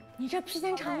你这披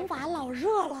肩长发老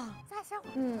热了。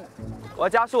我要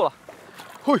加速了。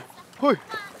嘿。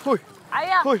哎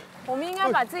呀，我们应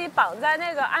该把自己绑在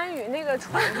那个安宇那个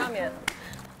船上面。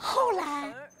后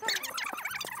来，他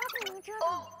不能折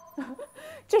腾。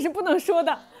这是不能说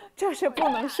的，这是不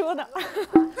能说的。把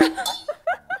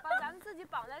咱们自己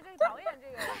绑在这个导演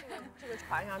这个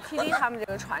船上 ，PD 他们这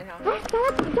个船上。咱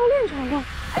俩绑教练船上。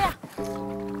哎呀，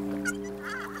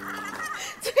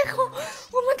最后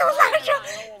我们都拉着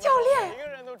教练，每个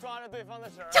人都抓着对方的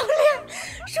绳。教练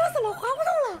说怎么划不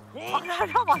动了？往船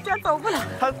上往下走不了。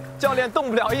他教练动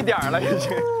不了一点了，已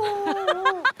经。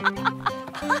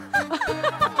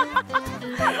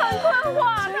他很困惑，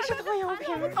真是拖油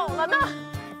瓶。不懂了呢。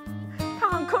他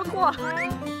很困惑，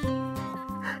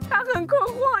他很困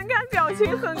惑，你看表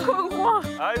情很困惑。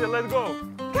哎 ，Let's go，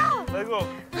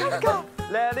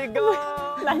 Let it go。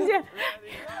兰姐，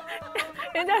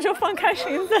人家说放开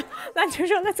绳子，兰姐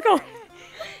说 Let's go。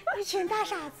一群大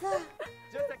傻子，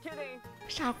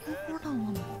傻乎乎的我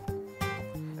们。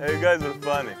Hey guys are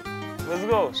funny. Let's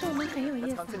go. 是我们很有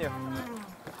意思。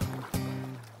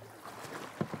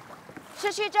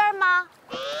是去这儿吗？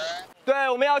对，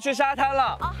我们要去沙滩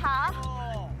了。哦，好。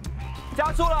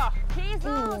加速了。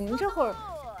我们这会儿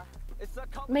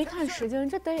没看时间，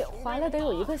这得划了得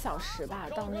有1个小时吧，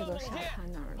到那个沙滩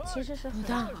那儿，其实是很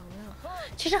长的，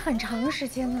其实很长时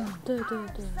间呢。对对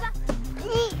对。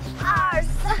1、2、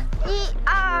3，1、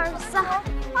2、3，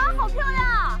啊，好漂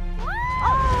亮！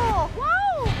哦，哇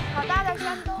哦，好大的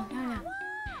山洞，好漂亮，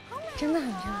真的很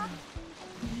漂亮。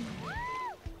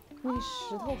那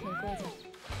石头很个子，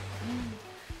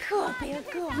特别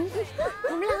硌。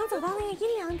我们两个走到那个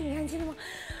阴凉底下，记得吗？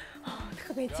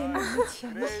特别艰难的前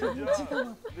行，你记得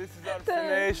吗？ This is our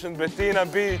destination, Bettina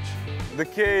Beach, the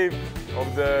cave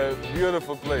of the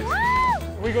beautiful place.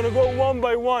 We're gonna go one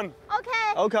by one.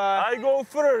 Okay. Okay. I go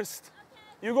first.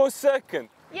 You go second.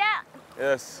 Yeah.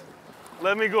 Yes.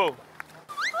 Let me go. Oh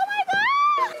my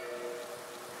god!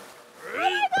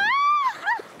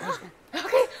 Oh my god!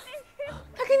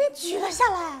 他给你举了下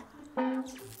来。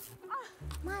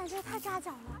妈呀，这也太扎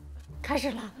脚了！开始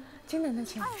了，艰难的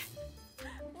前行。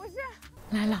不是。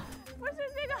来了。不是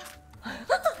这个，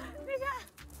那个。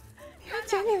要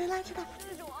捡你的垃圾袋。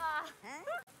施主啊！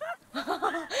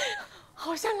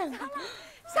好像两个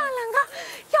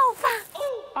要饭。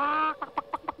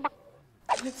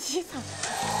好凄惨。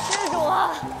施主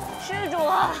啊，施主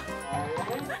啊！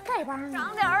丐帮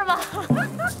长点儿吧。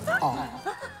哦，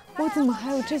我怎么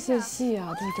还有这些戏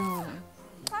啊，在这儿？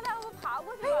咱俩会爬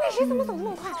过去。哎，那谁怎么走那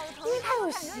么快？因为他有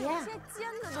鞋。一些尖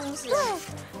的东西。对，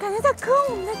感觉在割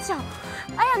我们的脚。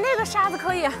哎呀，那个沙子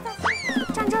可以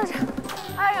站这儿。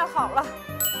哎呀，好了。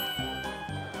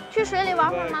去水里玩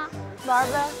会儿吗？玩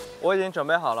呗。我已经准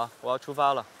备好了，我要出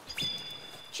发了。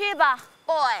去吧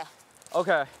 ，boy。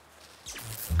OK。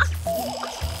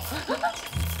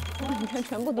你看，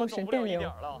全部都是电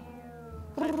流。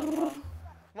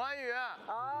王宇啊，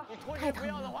你拖鞋不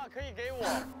要的话可以给我。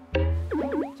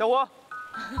小胡。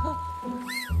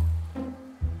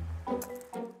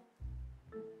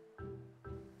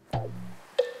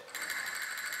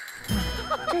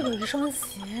这有一双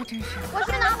鞋，真是。我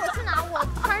去拿，我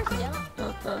穿鞋了。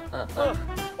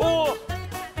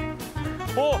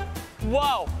哇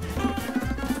哦！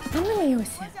怎么没有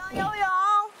鞋？游泳。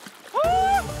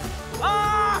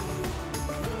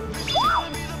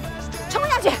冲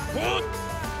下去！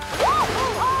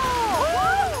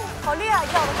好厉害，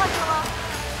脚都换成了。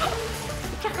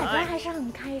这海边还是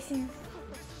很开心。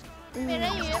美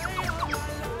人鱼。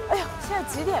哎呀，现在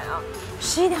几点啊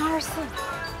？11点24。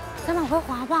咱往回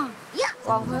滑吧。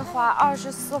往回滑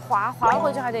24，滑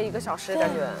回去还得1个小时，感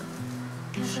觉。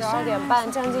12点半，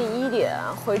将近1点，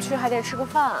回去还得吃个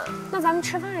饭。那咱们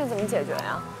吃饭是怎么解决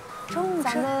呀？中午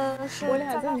咱们是我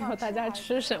俩在聊大家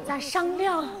吃什么，再商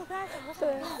量。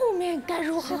对，后面该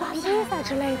如何披萨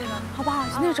之类的，好不好？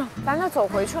就那种，咱就走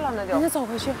回去了，那就。那走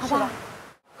回去，好不好？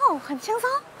哦，很轻松。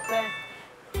对。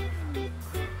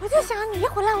我就想你一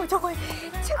回来我就会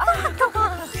轻松很多。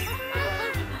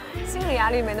心理压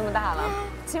力没那么大了，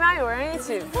起码有人一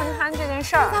起分摊这件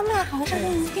事儿。咱们俩好像是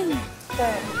共定的。对。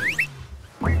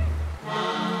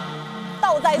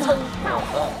倒栽葱。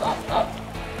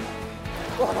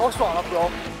哇，好爽啊，表！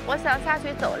我想下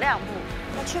去走2步。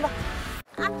那去吧。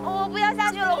啊！我不要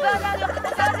下去了！不要下去！不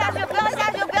要下去！不要下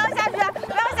去！不要下去！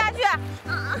不要下去！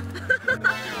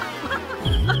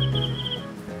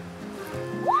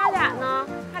他俩呢？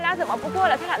他俩怎么不过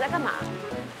来？他俩在干嘛？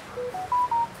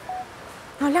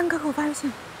啊，亮哥给我发微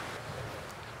信。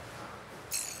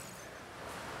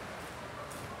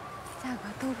价格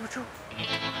兜不住，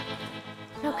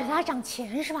要给他涨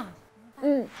钱是吧？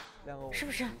嗯。是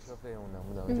不是？车费用能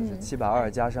不能就是720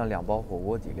加上2包火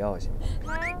锅底料行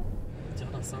吗？加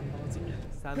到3包怎么样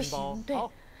？3包。对，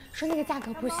说那个价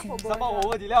格不行。3包火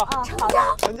锅底料。啊，成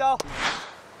交。成交。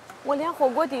我连火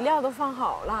锅底料都放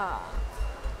好了，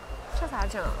这咋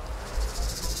整？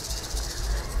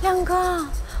亮哥，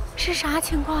是啥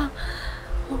情况？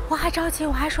我还着急，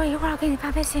我还说一会儿要给你发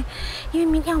微信，因为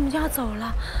明天我们就要走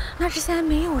了。那之前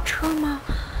没有车吗？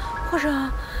或者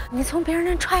你从别人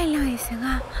那踹一辆也行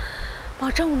啊，保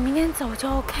证我明天走就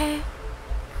OK。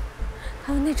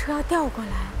还有那车要调过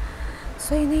来，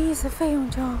所以那意思费用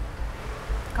就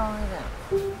高一点。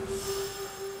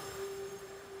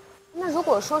那如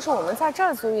果说是我们在这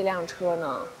儿租1辆车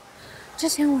呢？之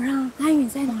前我让安宇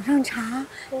在网上查，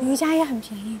有一家也很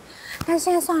便宜，但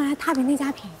现在算来他比那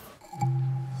家便宜。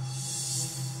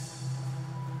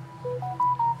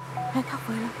哎，他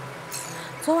回了。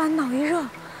昨晚脑一热，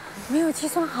没有计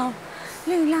算好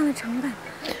另一辆的成本，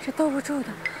是兜不住的。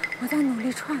我在努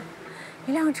力串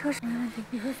，1辆车是没问题。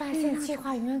你会发现计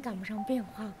划永远赶不上变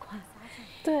化快，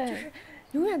对，就是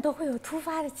永远都会有突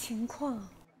发的情况。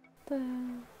对。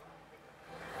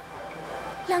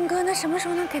亮哥，那什么时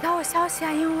候能给到我消息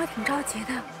啊？因为我挺着急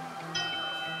的。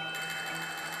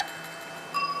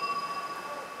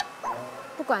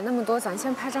不管那么多，咱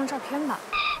先拍张照片吧。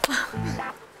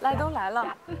来都来了，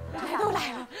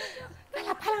咱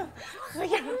俩拍两合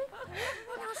影。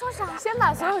你要说啥？先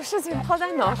把所有事情抛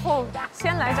在脑后，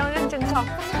先来张认证照。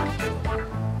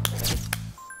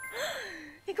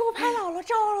你给我拍姥姥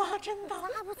照了，真的。咱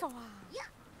还不走啊？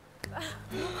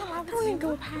都是你给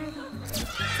我拍的。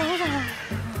走。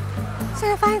现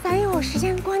在发现咱有时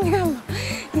间观念了，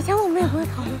以前我们也不会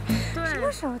考虑什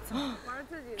么时候走。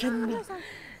真的，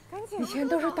以前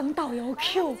都是等导游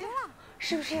Q，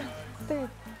 是不是？对。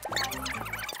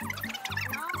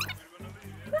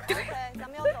对，咱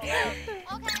们要走了。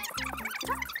OK，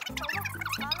 走吧，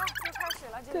完了就开始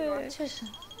了。对，确实。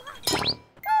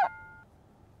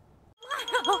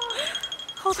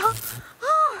好疼啊！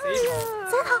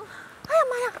贼疼！哎呀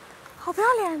妈呀，好不要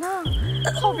脸呐！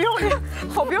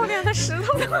好不要脸的石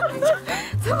头，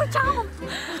怎么扎我？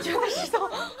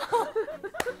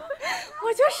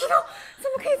我觉得石头怎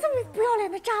么可以这么不要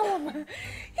脸的扎我们？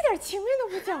一点情面都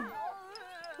不讲。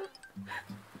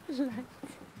来，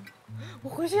我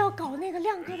回去要搞那个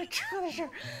亮哥的车的事儿，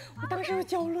我当时就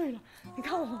焦虑了。你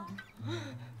看我，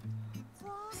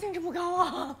兴致不高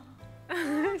啊，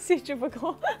兴致不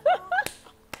高。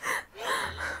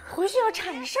回去要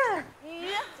铲事儿。雨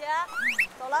姐，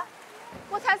走了，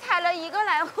我才踩了1个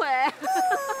来回。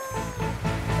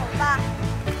走吧。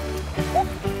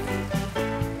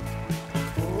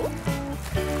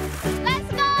Let's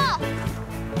go。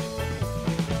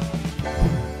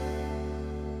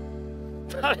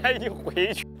他俩已经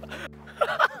回去了，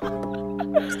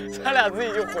他俩自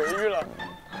己就回去了。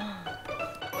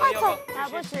快走，来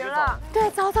不及了。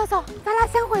对，走，咱俩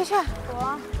先回去。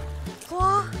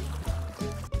走。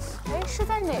哎，是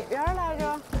在哪边来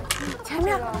着？前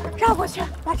面绕过去，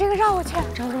把这个绕过去。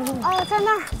找路。哦，在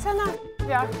那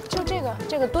边，就这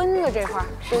个墩子这块。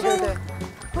对。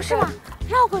不是吧？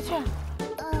绕过去。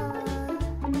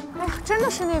哎呀，真的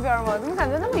是那边吗？怎么感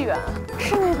觉那么远？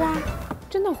是那边。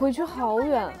真的回去好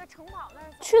远。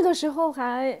去的时候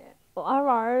还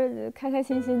玩，开开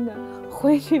心心的，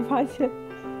回去发现。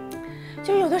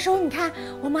就有的时候，你看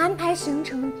我们安排行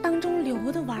程当中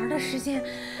留的玩的时间，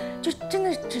就真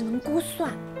的只能估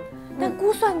算，但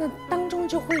估算的当中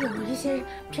就会有一些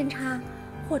偏差，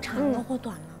或长了或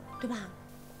短了，对吧？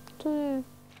对。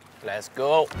Let's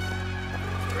go。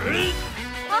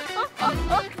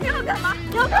你要干嘛？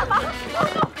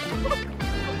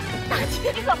大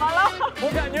姐，你怎么了？我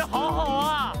感觉好好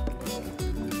啊，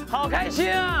好开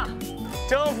心啊！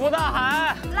征服大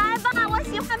海。来吧，我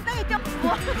喜欢被征服。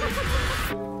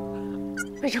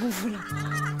被征服了，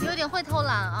有点会偷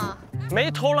懒啊。没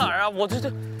偷懒啊，我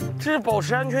这是保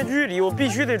持安全距离，我必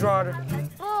须得抓着。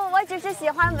不，我只是喜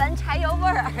欢闻柴油味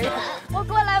儿而已。我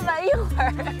过来闻一会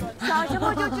儿。小时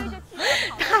候就追着汽车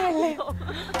跑。太累了。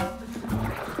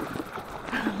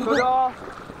周周，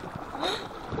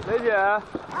雷姐，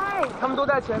哎，他们都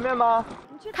在前面吗？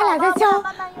他俩在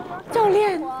教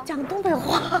练讲东北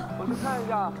话。我去看一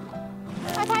下。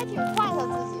他还挺快的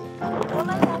自己。我们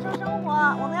享受生活，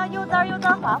我们要悠哉悠哉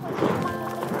滑回去。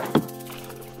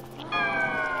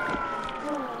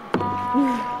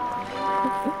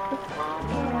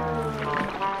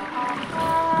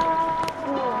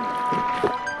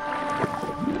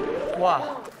哇，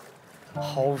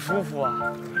好舒服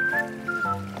啊！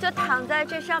就躺在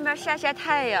这上面晒晒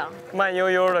太阳，慢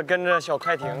悠悠的跟着小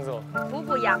快艇走，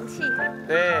补阳气。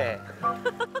对。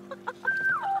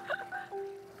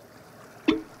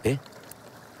哎，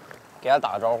给他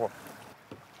打个招呼。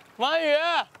王宇，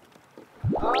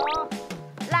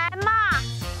来嘛！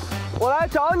我来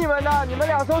找你们的，你们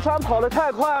2艘船跑得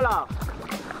太快了。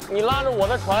你拉着我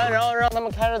的船，然后让他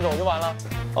们开着走就完了。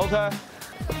OK，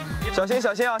 小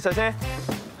心啊，小心。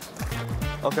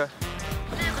OK。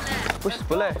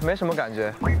不累，没什么感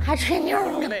觉。还吹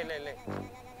牛呢。累。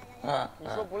你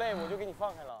说不累，我就给你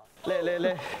放开了。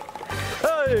累。哎。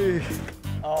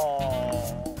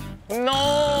哦。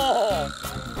No！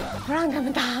 不让他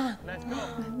们打，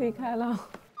离开了。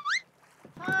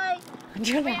Hi，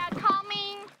 这俩。We are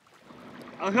coming.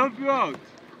 I'll help you out.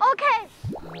 Okay.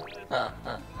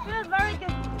 Good, very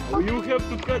good. Okay. You have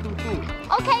to cut them too.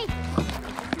 Okay.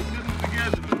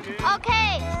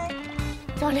 Okay.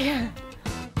 教练。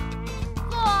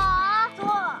左，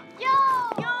右，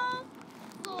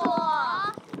左，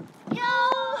右，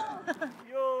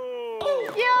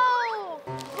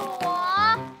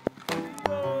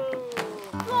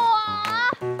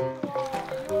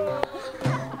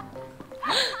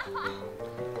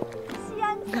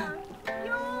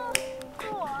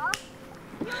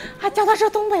还教他说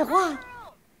东北话。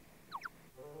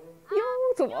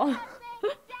左，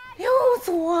右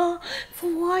左，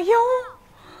左右，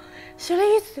学了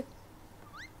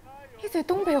一嘴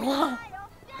东北话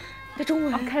的中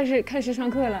文。开始上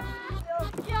课了。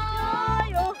加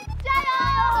油！加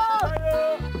油！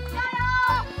加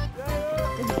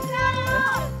油！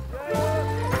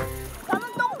咱们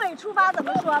东北出发怎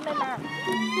么说，妹妹？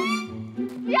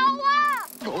撩啊！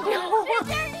撩啊！撩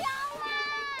啊！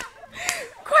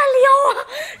快撩啊！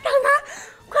让他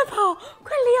快跑，快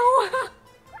撩啊！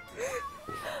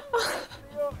快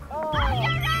撩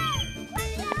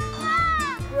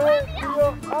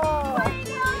啊！快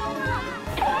撩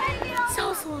啊！笑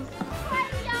死我了！快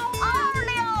撩！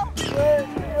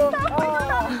他会说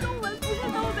他们中文不是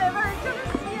东北味儿，就是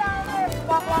西安味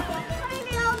儿。快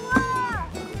撩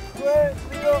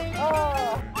啊！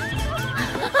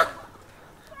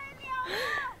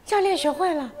教练学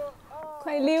会了，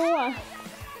快溜啊！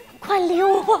快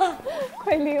溜啊！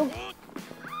快溜！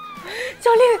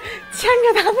教练牵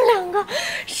着他们两个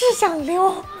是想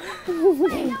溜。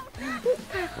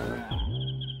太好了。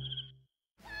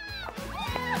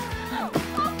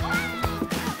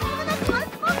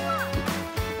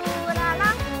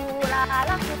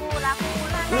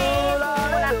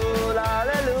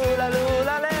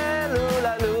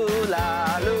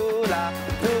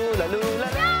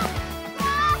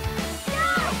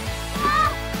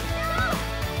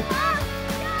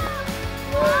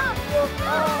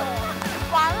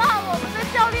完了，我们的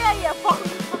教练也疯了。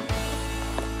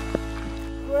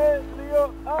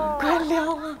快溜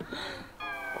啊！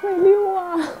快溜啊！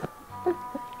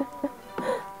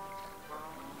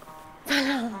咱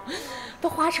俩都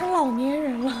滑成老年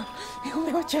人了，你有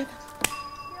没有觉得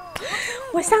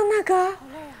我像那个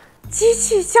机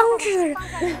器相制的人，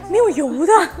没有油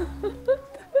的？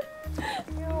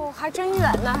哟，还真远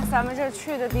呢，咱们这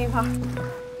去的地方。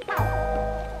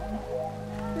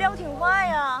撩挺快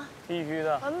呀！必须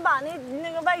的。我们把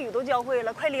那个外语都教会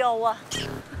了，快撩啊！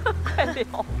快撩！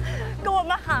跟我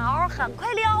们喊嗷喊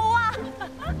快撩啊！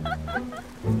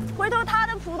回头他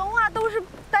的普通话都是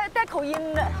带口音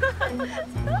的，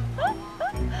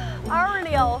嗷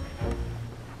撩，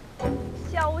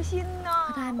小心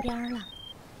呐！快到岸边了。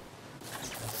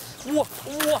哇，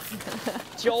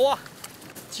脚啊，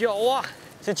脚啊，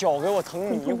这脚给我疼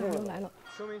迷糊了。来了，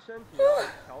说明身体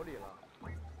调理了。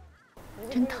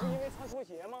真疼！因为穿拖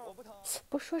鞋吗？我不疼。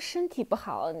不说身体不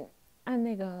好，按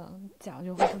那个脚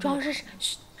就会。主要是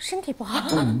身体不好。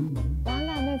完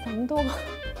了，那咱们都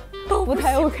不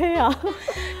太 OK 啊。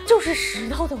就是石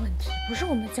头的问题，不是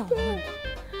我们的脚的问题。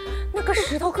那个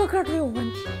石头个个都有问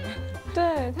题。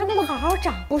对，它不好好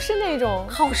长，不是那种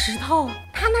好石头，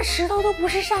它那石头都不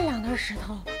是善良的石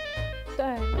头。对。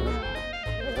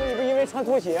你不因为穿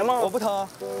拖鞋吗？我不疼。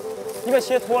你把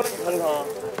鞋脱了，你疼不疼？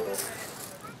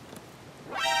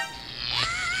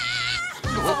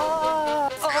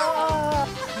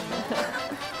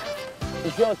你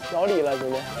需要调理了，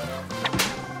兄弟。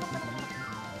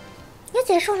也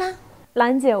结束了。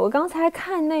兰姐，我刚才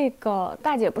看那个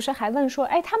大姐不是还问说，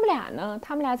哎，他们俩呢？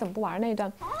他们俩怎么不玩那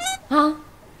段？啊！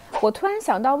我突然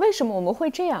想到，为什么我们会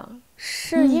这样？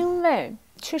是因为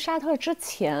去沙特之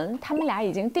前，他们俩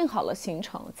已经定好了行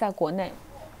程，在国内。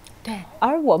对。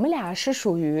而我们俩是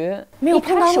属于没有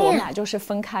碰到面，一开始我们俩就是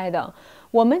分开的，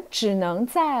我们只能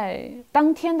在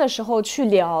当天的时候去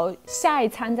聊下一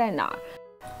餐在哪儿，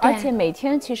而且每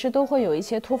天其实都会有一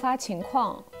些突发情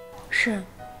况。是。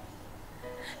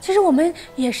其实我们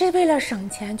也是为了省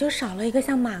钱，就少了一个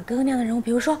像马哥那样的人物。比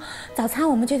如说早餐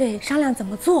我们就得商量怎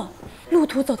么做，路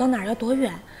途走到哪儿要多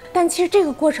远。但其实这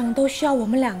个过程都需要我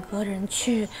们两个人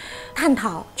去探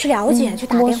讨、去了解、去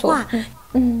打电话。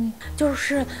就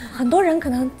是很多人可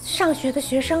能上学的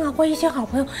学生啊，或一些好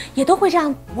朋友也都会这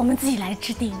样，我们自己来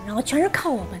制定，然后全是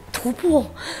靠我们徒步。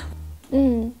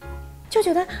就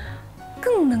觉得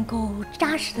更能够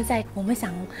扎实的在我们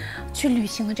想去旅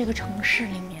行的这个城市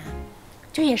里面。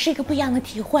就也是一个不一样的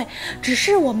体会，只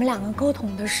是我们两个沟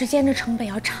通的时间的成本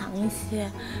要长一些，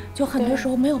就很多时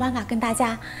候没有办法跟大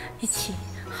家一起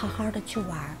好好的去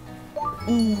玩。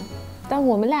但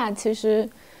我们俩其实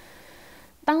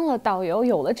当了导游，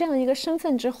有了这样一个身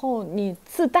份之后，你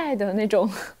自带的那种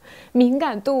敏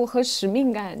感度和使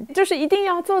命感，就是一定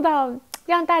要做到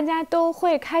让大家都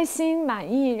会开心满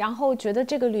意，然后觉得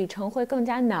这个旅程会更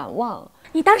加难忘。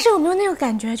你当时有没有那个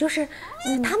感觉，就是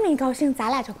他们一高兴，咱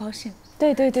俩就高兴？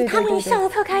对，他们一笑得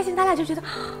特开心，咱俩就觉得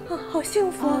好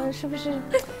幸福啊，是不是？安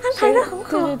排得很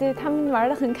好。对，他们玩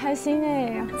得很开心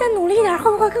哎。再努力一点，会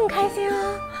不会更开心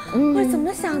啊？会怎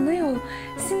么想能有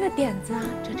新的点子啊？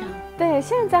就这样。对，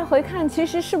现在回看，其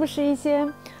实是不是一些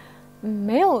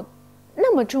没有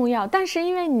那么重要，但是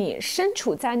因为你身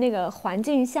处在那个环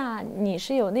境下，你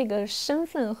是有那个身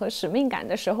份和使命感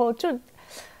的时候，就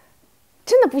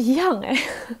真的不一样哎。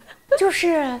就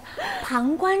是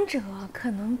旁观者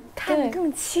可能看得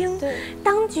更清，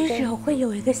当局者会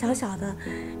有一个小小的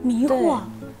迷惑，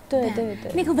对，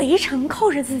那个围城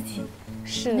扣着自己，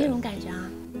是那种感觉啊。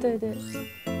对。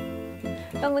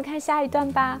那我们看下一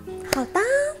段吧。好的。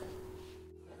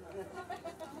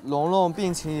龙龙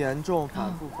病情严重，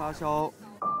反复发烧。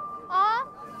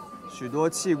许多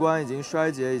器官已经衰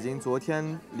竭，已经昨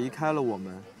天离开了我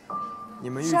们。你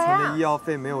们预存的医药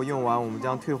费没有用完，我们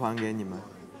将退还给你们。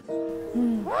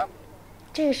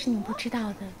这个是你不知道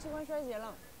的。器官衰竭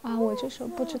了啊！我这时候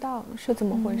不知道是怎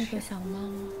么回事。那个小猫。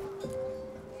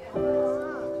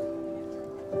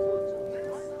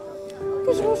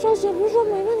为什么衰竭？不是说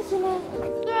没问题吗？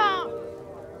对啊。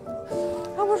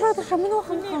他不是说他什么都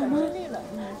很好吗？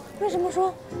为什么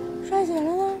说衰竭了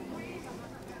呢？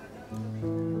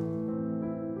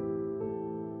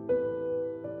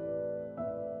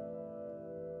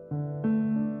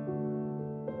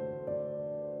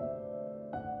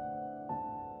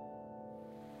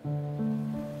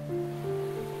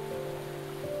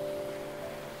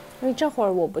因为这会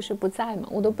儿我不是不在嘛，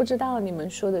我都不知道你们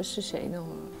说的是谁呢。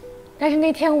但是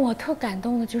那天我特感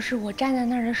动的就是我站在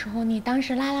那儿的时候，你当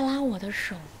时拉了拉我的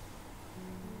手，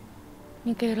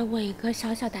你给了我一个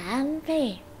小小的安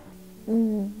慰。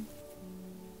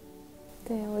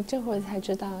对，我这会儿才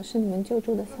知道是你们救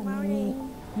助的小猫咪。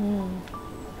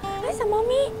哎，小猫咪，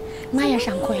妈也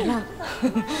闪回了。它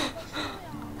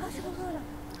是个饿了。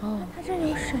哦，它这里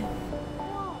有水。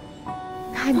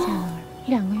看见了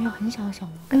，1、2个月很小的小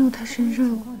猫。哎呦，它身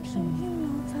上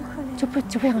就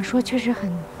不想说，确实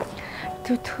很，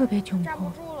就特别窘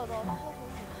迫。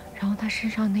然后它身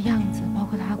上的样子，包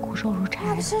括它骨瘦如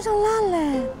柴。它身上烂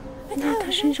嘞！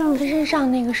它身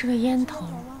上那个是个烟头。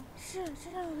是，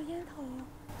身上有个烟头。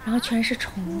然后全是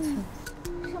虫子。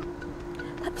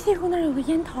它屁股那儿有个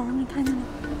烟头，你看见了？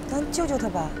咱救救它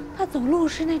吧。它走路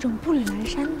是那种步履蹒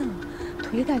跚的，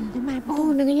腿感觉就迈不动。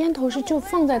哦，那个烟头是就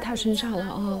放在它身上了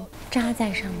啊，扎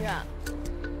在上面。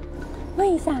问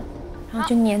一下，然后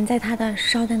就粘在它的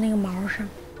烧的那个毛上。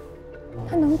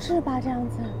它能治吧？这样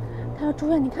子，它要住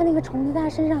院。你看那个虫子在它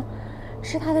身上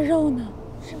吃它的肉呢，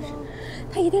是不是？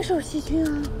它一定是有细菌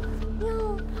啊。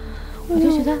我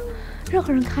就觉得任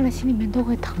何人看了心里面都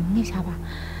会疼一下吧。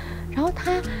然后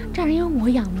它这样，因为我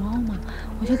养猫嘛，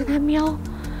我就跟它喵，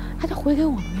它就回给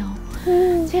我喵。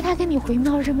其实它跟你回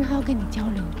喵，证明它要跟你交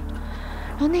流。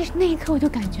然后那一刻我就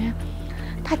感觉，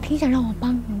它挺想让我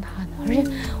帮它的，而且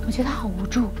我觉得它好无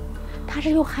助，它是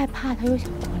又害怕，它又想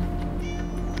过来。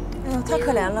哎呦，太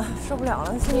可怜了，受不了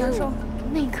了，心难受。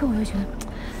那一刻我就觉得，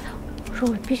我说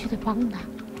我必须得帮它，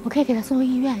我可以给它送到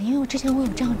医院，因为我之前我有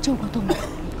这样救过动物。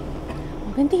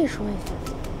我跟弟说一下。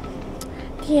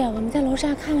弟，我们在楼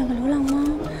下看了个流浪猫，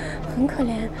很可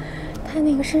怜，它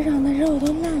那个身上的肉都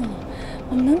烂了，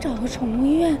我们能找个宠物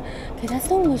医院给它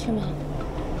送过去吗？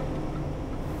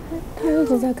它一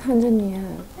直在看着你。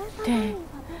对，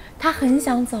它很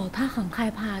想走，它很害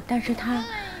怕，但是它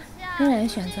仍然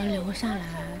选择留下来。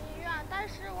但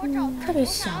是我找特别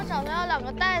小，找到要2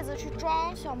个袋子去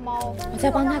装小猫。我在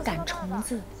帮它赶虫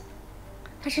子，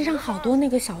它身上好多那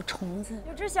个小虫子。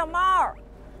有只小猫。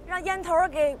让烟头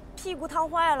给屁股烫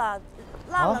坏了，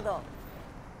烂了都。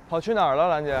跑去哪儿了，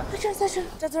兰姐？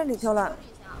在这里头了。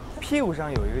屁股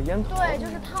上有一个烟头。对，就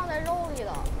是烫在肉里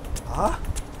的。啊？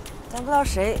咱不知道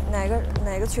谁哪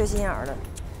个缺心眼儿的。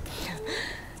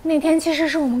那天其实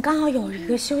是我们刚好有一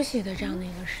个休息的这样的一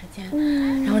个时间，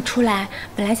然后出来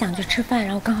本来想去吃饭，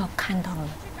然后刚好看到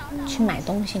了，去买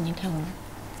东西那天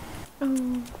我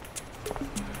们。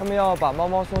他们要把猫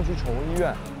猫送去宠物医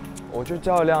院。我就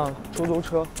叫一辆出租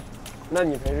车，那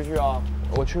你陪着去啊？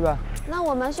我去呗。那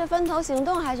我们是分头行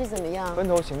动还是怎么样？分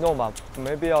头行动吧，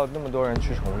没必要那么多人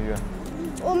去宠物医院。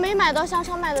我没买到商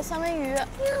场买的三文鱼。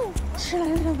吃了，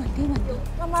稳定。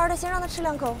慢慢的，先让它吃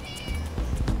2口。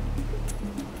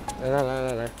来。哎，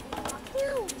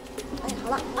好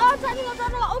了啊，抓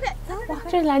住了 ，OK。哇，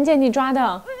这是兰姐你抓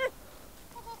的。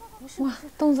哇，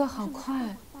动作好快。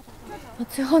我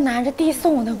最后拿着弟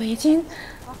送我的围巾，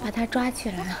把它抓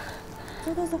起来。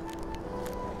走。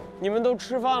你们都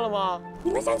吃饭了吗？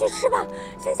你们先去吃吧，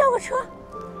先叫个车。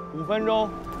 5分钟。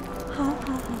好。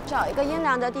找一个阴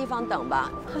凉的地方等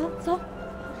吧。好，走。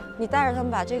你带着他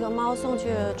们把这个猫送去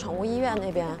宠物医院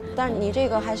那边，但是你这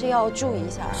个还是要注意一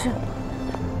下。是。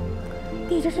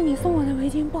弟，这是你送我的围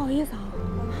巾，不好意思啊。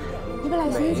你把来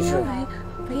围巾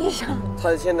围一下。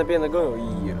它现在变得更有意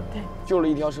义了。对，救了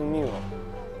一条生命了。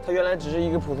它原来只是一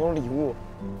个普通礼物。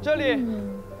这里。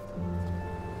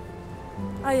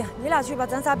哎呀，你俩去吧，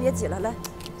咱仨别挤了，来。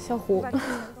小胡，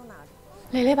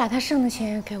蕾蕾把她剩的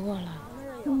钱也给我了。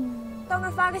到那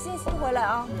儿发个信息回来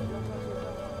啊。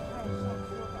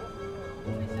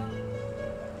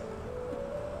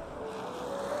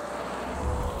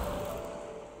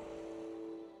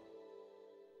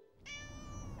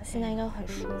现在应该很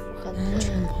舒服，很安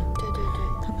全吧？对对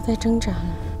对，她不再挣扎了。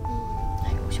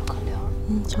哎呦，小可怜。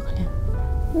小可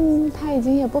怜。她已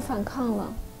经也不反抗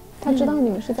了。她知道你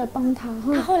们是在帮她。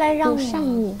她后来让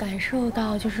我感受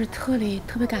到，就是特别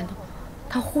感动。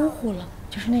她呼呼了，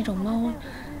就是那种猫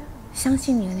相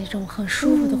信你的那种很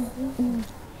舒服的呼。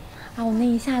啊，我那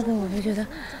一下子我就觉得，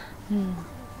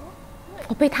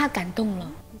我被她感动了。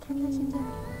你看她现在。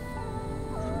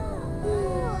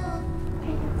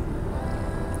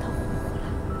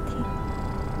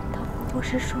我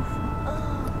是舒服。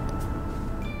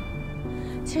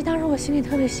其实当时我心里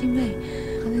特别欣慰，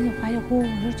和在那怀里呼，我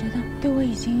就觉得对我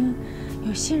已经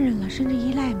有信任了，甚至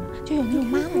依赖嘛，就有那种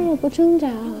妈妈。他也不挣扎，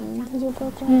他就乖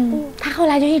乖的。他后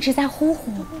来就一直在呼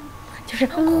呼，就是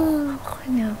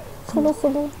那样呼噜呼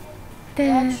噜。对。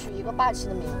我要取一个霸气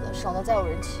的名字，省得再有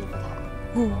人欺负他。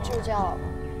就叫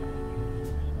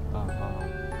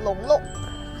龙龙。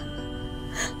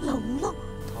龙龙。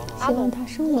希望他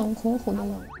生龙活虎的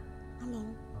龙。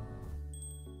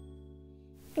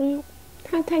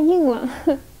他太硬了，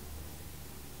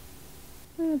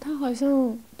他好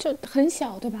像就很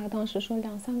小，对吧？当时说2、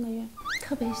3个月，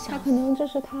特别小。他可能这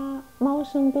是他猫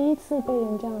生第一次被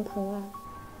人这样疼爱。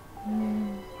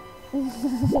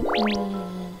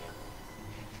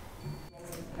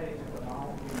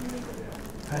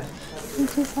那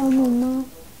只小母猫，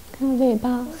看尾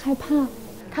巴害怕，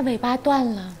它尾巴断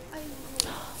了。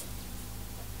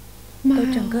都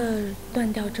整个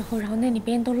断掉之后，然后那里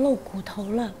边都露骨头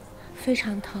了，非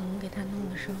常疼。给他弄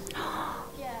的时候，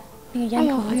那个烟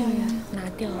头就拿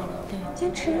掉了。对，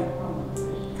坚持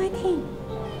 ，fighting，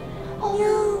 喵，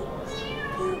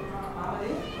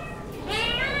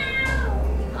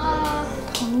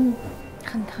疼，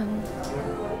很疼。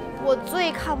我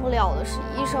最看不了的是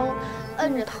医生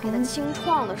摁着他给他清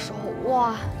创的时候，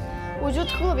哇！我就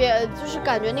特别就是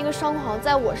感觉那个伤口好像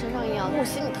在我身上一样，我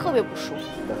心里特别不舒服。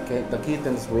The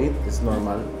kitten's weight is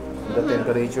normal. The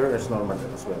temperature is normal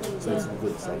as well, so it's a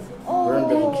good sign.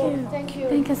 Thank you.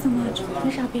 Thank you so much.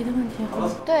 没啥别的问题哈。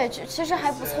对，其实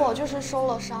还不错，就是受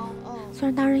了伤。虽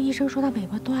然当时医生说他尾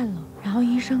巴断了，然后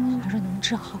医生他说能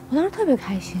治好，我当时特别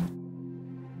开心。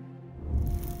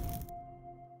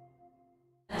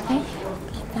哎。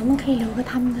咱们可以留个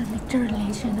他们的这儿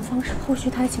联系人的方式，后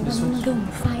续他的情况能不能给我们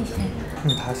发一些？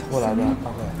他会来的。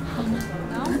好吗？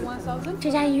这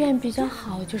家医院比较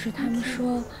好，就是他们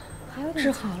说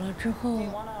治好了之后，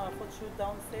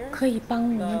可以帮我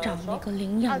们找那个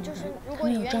领养的，他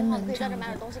们有专门这样的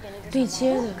对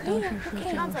接的，当时是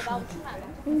这样说的。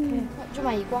就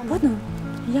买一罐吗？不能，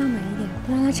一样买一点，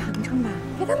让他尝尝吧。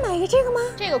给他买一个这个吗？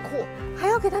这个酷。还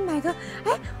要给他买个，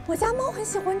哎，我家猫很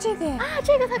喜欢这个哎。啊，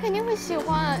这个它肯定会喜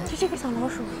欢。就这个小老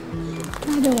鼠，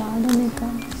拉着玩的那个。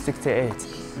68，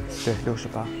对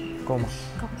，68，够吗？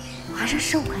够，我还剩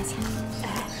15块钱。哎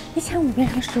，1500变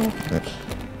成15。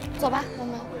走吧，我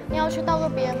们。你要去道个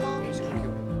别吗？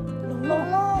龙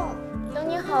龙，等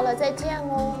你好了再见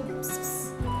哦。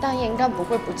大爷应该不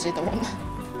会不记得我们。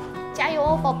加油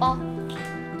哦，宝宝。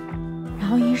然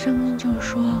后医生就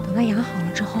说，等他养好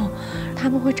了之后，他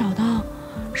们会找到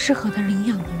适合的领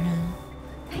养的人。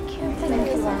Thank you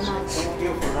very much.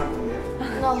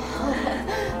 No,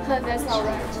 that's all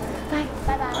right.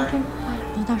 拜拜。然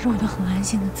后当时我就很安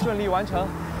心的走。顺利完成，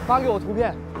发给我图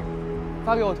片，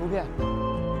发给我图片。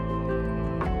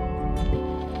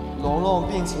龙龙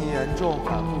病情严重，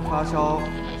反复发烧，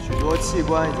许多器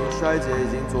官已经衰竭，已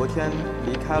经昨天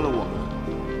离开了我们。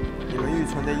你们预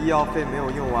存的医药费没有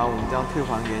用完，我们将退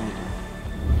还给你们。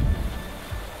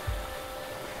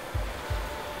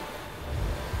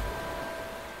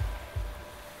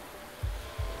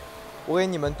我给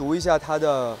你们读一下它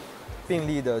的病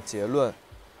例的结论：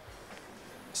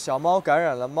小猫感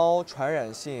染了猫传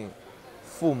染性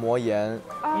腹膜炎。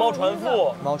猫传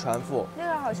腹。猫传腹。那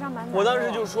个好像蛮。我当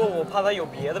时就说，我怕它有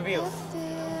别的病，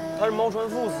它是猫传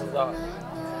腹死的。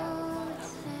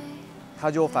他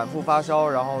就反复发烧，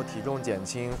然后体重减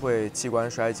轻，会器官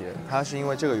衰竭，他是因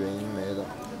为这个原因没的。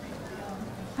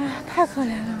哎呀，太可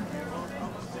怜了，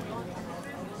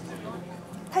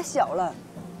太小了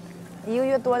，1个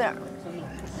月多点儿。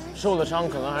受的伤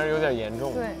可能还是有点严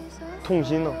重，对，痛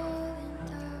心呢。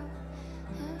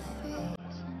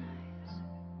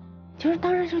其实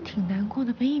当时就挺难过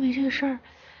的，本以为这个事儿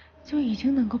就已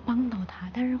经能够帮到他，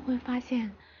但是会发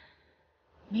现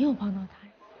没有帮到他。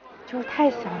就是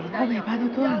太小了，它尾巴都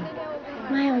断了。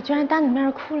妈呀，我居然当你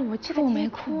面哭了，我记得我没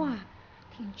哭啊，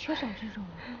挺缺少这种。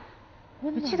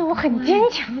我记得我很坚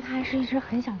强，它还是一只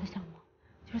很小的小猫，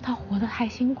就是它活得太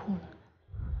辛苦了。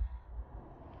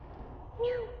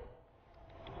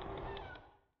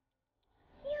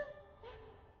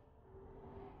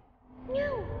喵，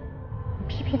我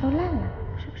屁屁都烂了，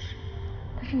是不是？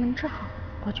但是能治好，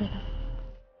我觉得。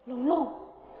龙龙，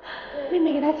妹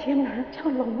妹给它起个名叫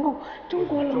龙龙，中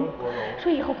国龙，说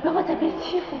以后不要再被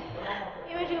欺负，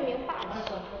因为这个名霸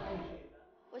气。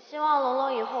我希望龙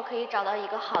龙以后可以找到一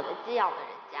个好的寄养的人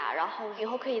家，然后以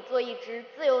后可以做一只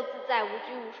自由自在、无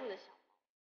拘无束的小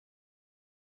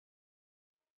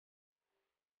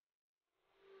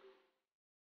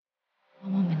猫。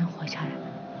猫没能活下来，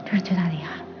这是最大的遗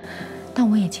憾。但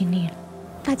我也尽力了，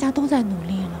大家都在努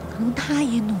力了，可能他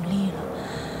也努力了，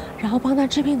然后帮他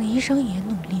治病的医生也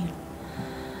努力了。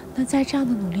那在这样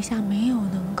的努力下，没有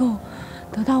能够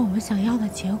得到我们想要的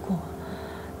结果，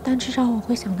但至少我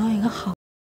会想到一个好。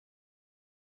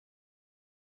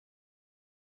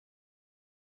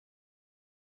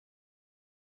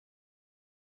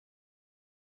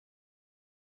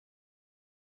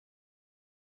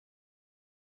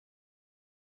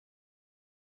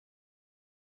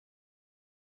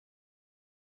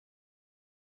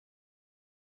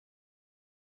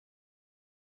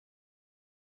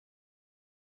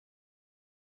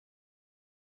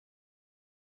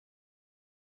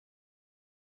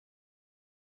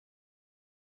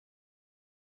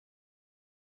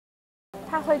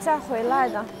他会再回来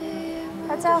的，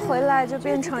他再回来就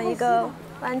变成一个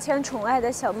完全宠爱的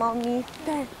小猫咪。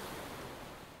对。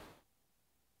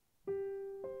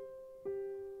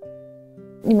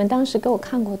你们当时给我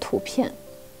看过图片，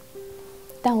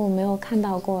但我没有看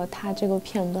到过他这个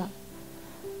片段。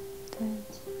对，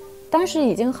当时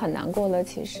已经很难过了，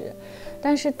其实，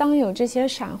但是当有这些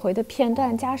闪回的片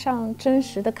段，加上真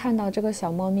实的看到这个小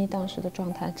猫咪当时的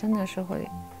状态，真的是会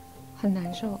很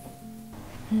难受。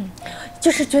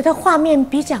就是觉得画面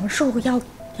比讲述要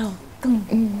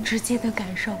更直接的感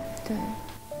受。对。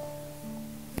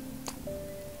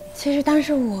其实当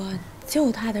时我救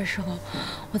他的时候，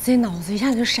我自己脑子一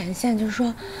下子就闪现，就是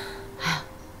说，哎呀，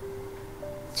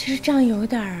其实这样有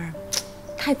点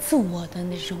太自我的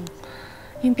那种，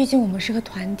因为毕竟我们是个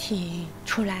团体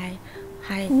出来，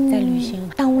还在旅行，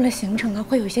耽误了行程啊，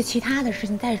会有一些其他的事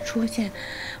情再出现，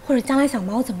或者将来小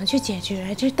猫怎么去解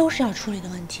决，这都是要处理的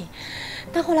问题。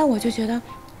但后来我就觉得，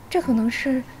这可能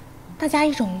是大家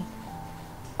一种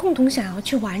共同想要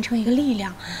去完成一个力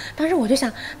量。当时我就想，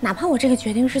哪怕我这个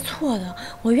决定是错的，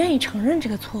我愿意承认这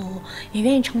个错误，也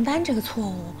愿意承担这个错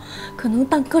误。可能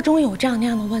当个中有这样那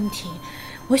样的问题，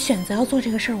我选择要做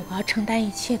这个事儿，我要承担一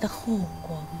切的后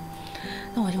果。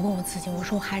那我就问我自己，我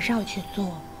说我还是要去做，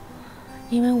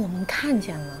因为我们看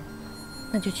见了，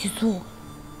那就去做。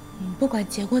不管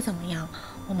结果怎么样，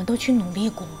我们都去努力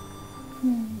过。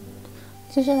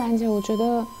其实兰姐，我觉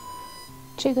得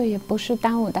这个也不是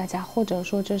耽误大家，或者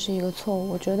说这是一个错误。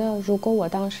我觉得如果我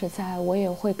当时在，我也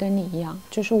会跟你一样，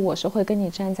就是我是会跟你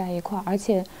站在一块儿。而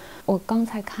且我刚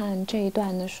才看这一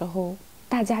段的时候，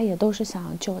大家也都是想要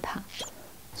救他，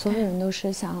所有人都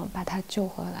是想要把他救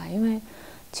回来。因为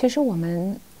其实我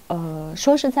们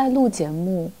说是在录节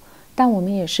目，但我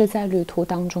们也是在旅途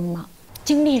当中嘛，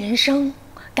经历人生，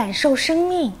感受生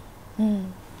命。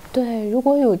对，如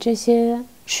果有这些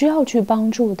需要去帮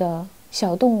助的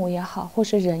小动物也好，或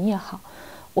是人也好，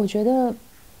我觉得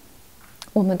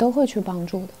我们都会去帮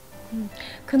助的。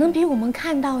可能比我们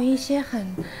看到一些很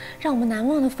让我们难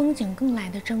忘的风景更来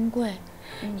的珍贵。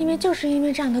因为就是因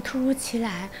为这样的突如其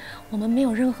来，我们没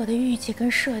有任何的预计跟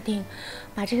设定，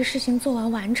把这个事情做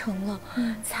完成了，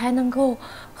才能够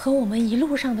和我们一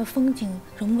路上的风景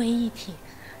融为一体，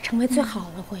成为最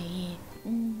好的回忆。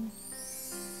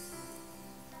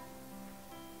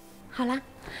好啦，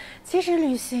其实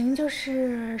旅行就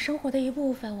是生活的一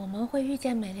部分，我们会遇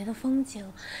见美丽的风景，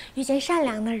遇见善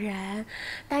良的人，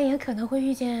但也可能会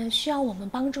遇见需要我们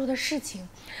帮助的事情，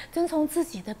遵从自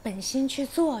己的本心去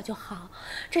做就好，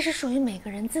这是属于每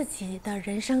个人自己的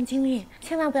人生经历，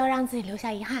千万不要让自己留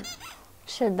下遗憾。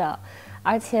是的，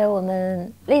而且我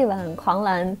们力挽狂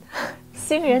澜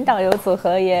新人导游组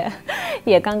合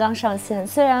也刚刚上线，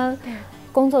虽然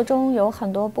工作中有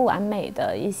很多不完美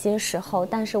的一些时候，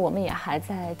但是我们也还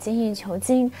在精益求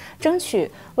精，争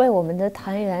取为我们的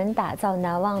团员打造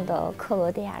难忘的克罗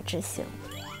地亚之行。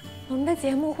我们的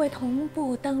节目会同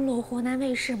步登录湖南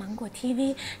卫视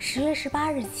MangoTV，10月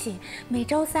18日起，每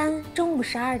周三中午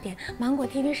12点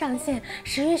MangoTV上线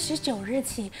，10月19日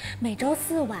起，每周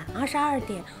四晚22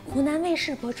点湖南卫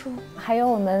视播出。还有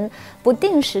我们不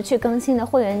定时去更新的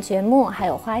会员节目，还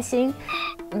有花心，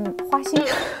花心。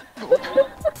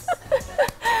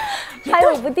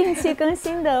有不定期更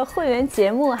新的会员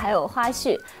节目，还有花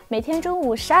絮。每天中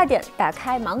午12点，打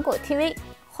开芒果 TV，《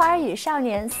花儿与少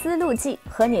年丝路记》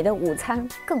和你的午餐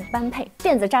更般配。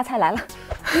电子榨菜来了，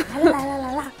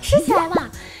来了，吃起来吧！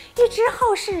预知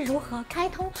后事如何，开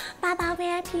通88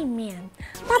 VIP 免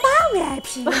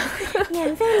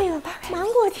费领芒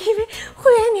果 TV 会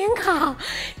员年卡，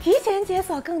提前解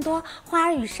锁更多花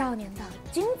儿与少年的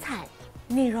精彩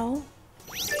内容。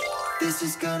This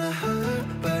is gonna hurt,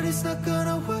 but it's not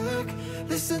gonna work.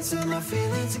 Listen to my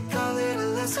feelings and call it a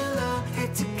lesson. I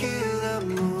hate to kill the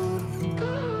mood,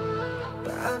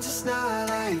 but I'm just not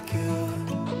like you.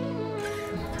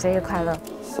 节日快乐，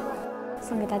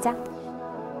送给大家。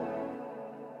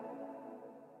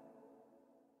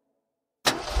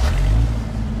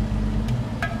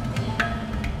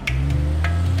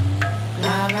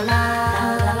啦啦啦啦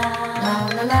啦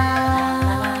啦啦。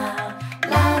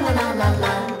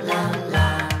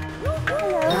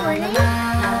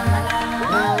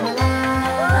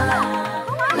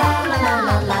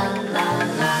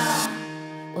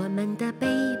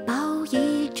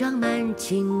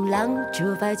晴朗，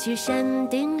出发去山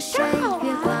顶晒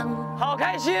月光，好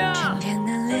开心啊！春天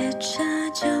的列车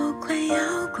就快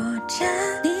要过站，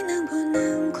你能不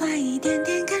能快一点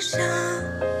点赶上？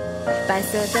白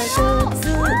色的鸽子，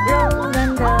柔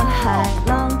软的海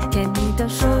浪，甜蜜地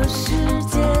说世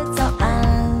界早安。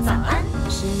早安。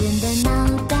诗人的脑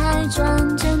袋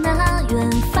装着那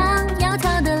远方，窈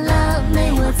窕的腊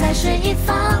梅我在水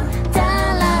房，哒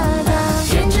啦哒，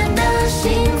天真的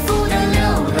幸福的流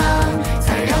浪。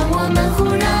我们忽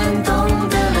然懂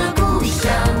得了故乡，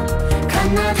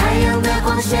看那太阳的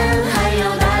光线，还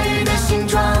有大雨的形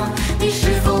状，你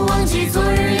是否忘记昨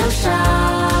日忧伤？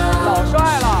老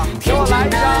帅了，给我来一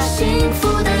张。幸福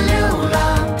的流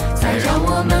浪，才让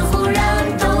我们忽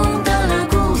然懂得了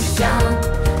故乡，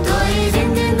多一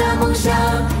点点的梦想，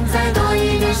再多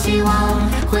一点希望，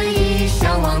回忆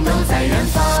向往都在远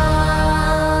方。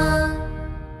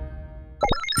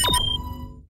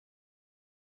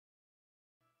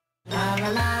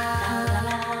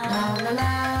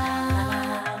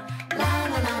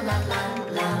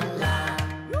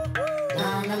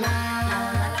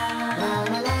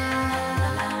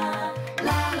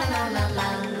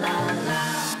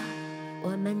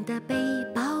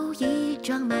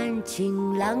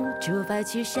晴朗，出发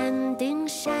去山顶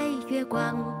晒月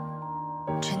光。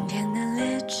春天的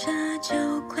列车就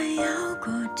快要过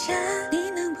站，你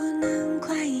能不能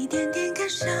快一点点赶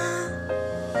上？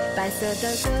白色的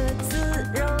鸽子，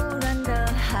柔软的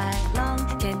海浪，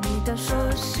甜蜜地说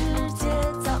世界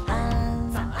早安。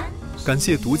早安。感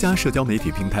谢独家社交媒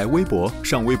体平台微博，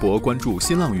上微博关注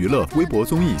新浪娱乐微博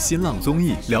综艺新浪综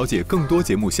艺，了解更多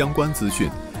节目相关资讯。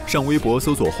上微博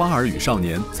搜索花儿与少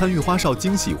年，参与花少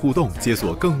惊喜互动，解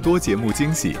锁更多节目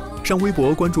惊喜。上微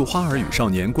博关注花儿与少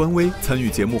年官微，参与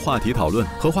节目话题讨论，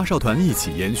和花少团一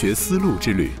起研学丝路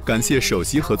之旅。感谢首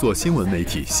席合作新闻媒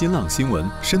体新浪新闻，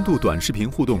深度短视频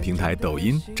互动平台抖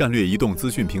音，战略移动资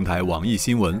讯平台网易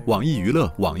新闻、网易娱乐、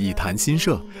网易谈新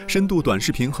社，深度短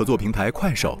视频合作平台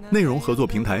快手，内容合作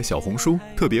平台小红书，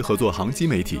特别合作航机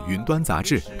媒体云端杂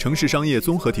志，城市商业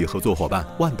综合体合作伙伴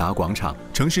万达广场，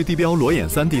城市地标裸眼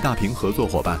3D 大屏合作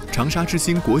伙伴长沙之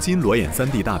星国金裸眼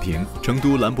3D 大屏，成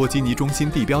都兰博基尼中心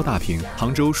地标大屏，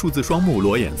杭州数字双目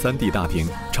裸眼3D 大屏，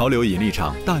潮流引力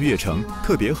场大悦城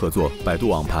特别合作百度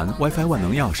网盘 WiFi 万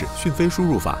能钥匙讯飞输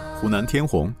入法，湖南天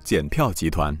虹检票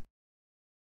集团。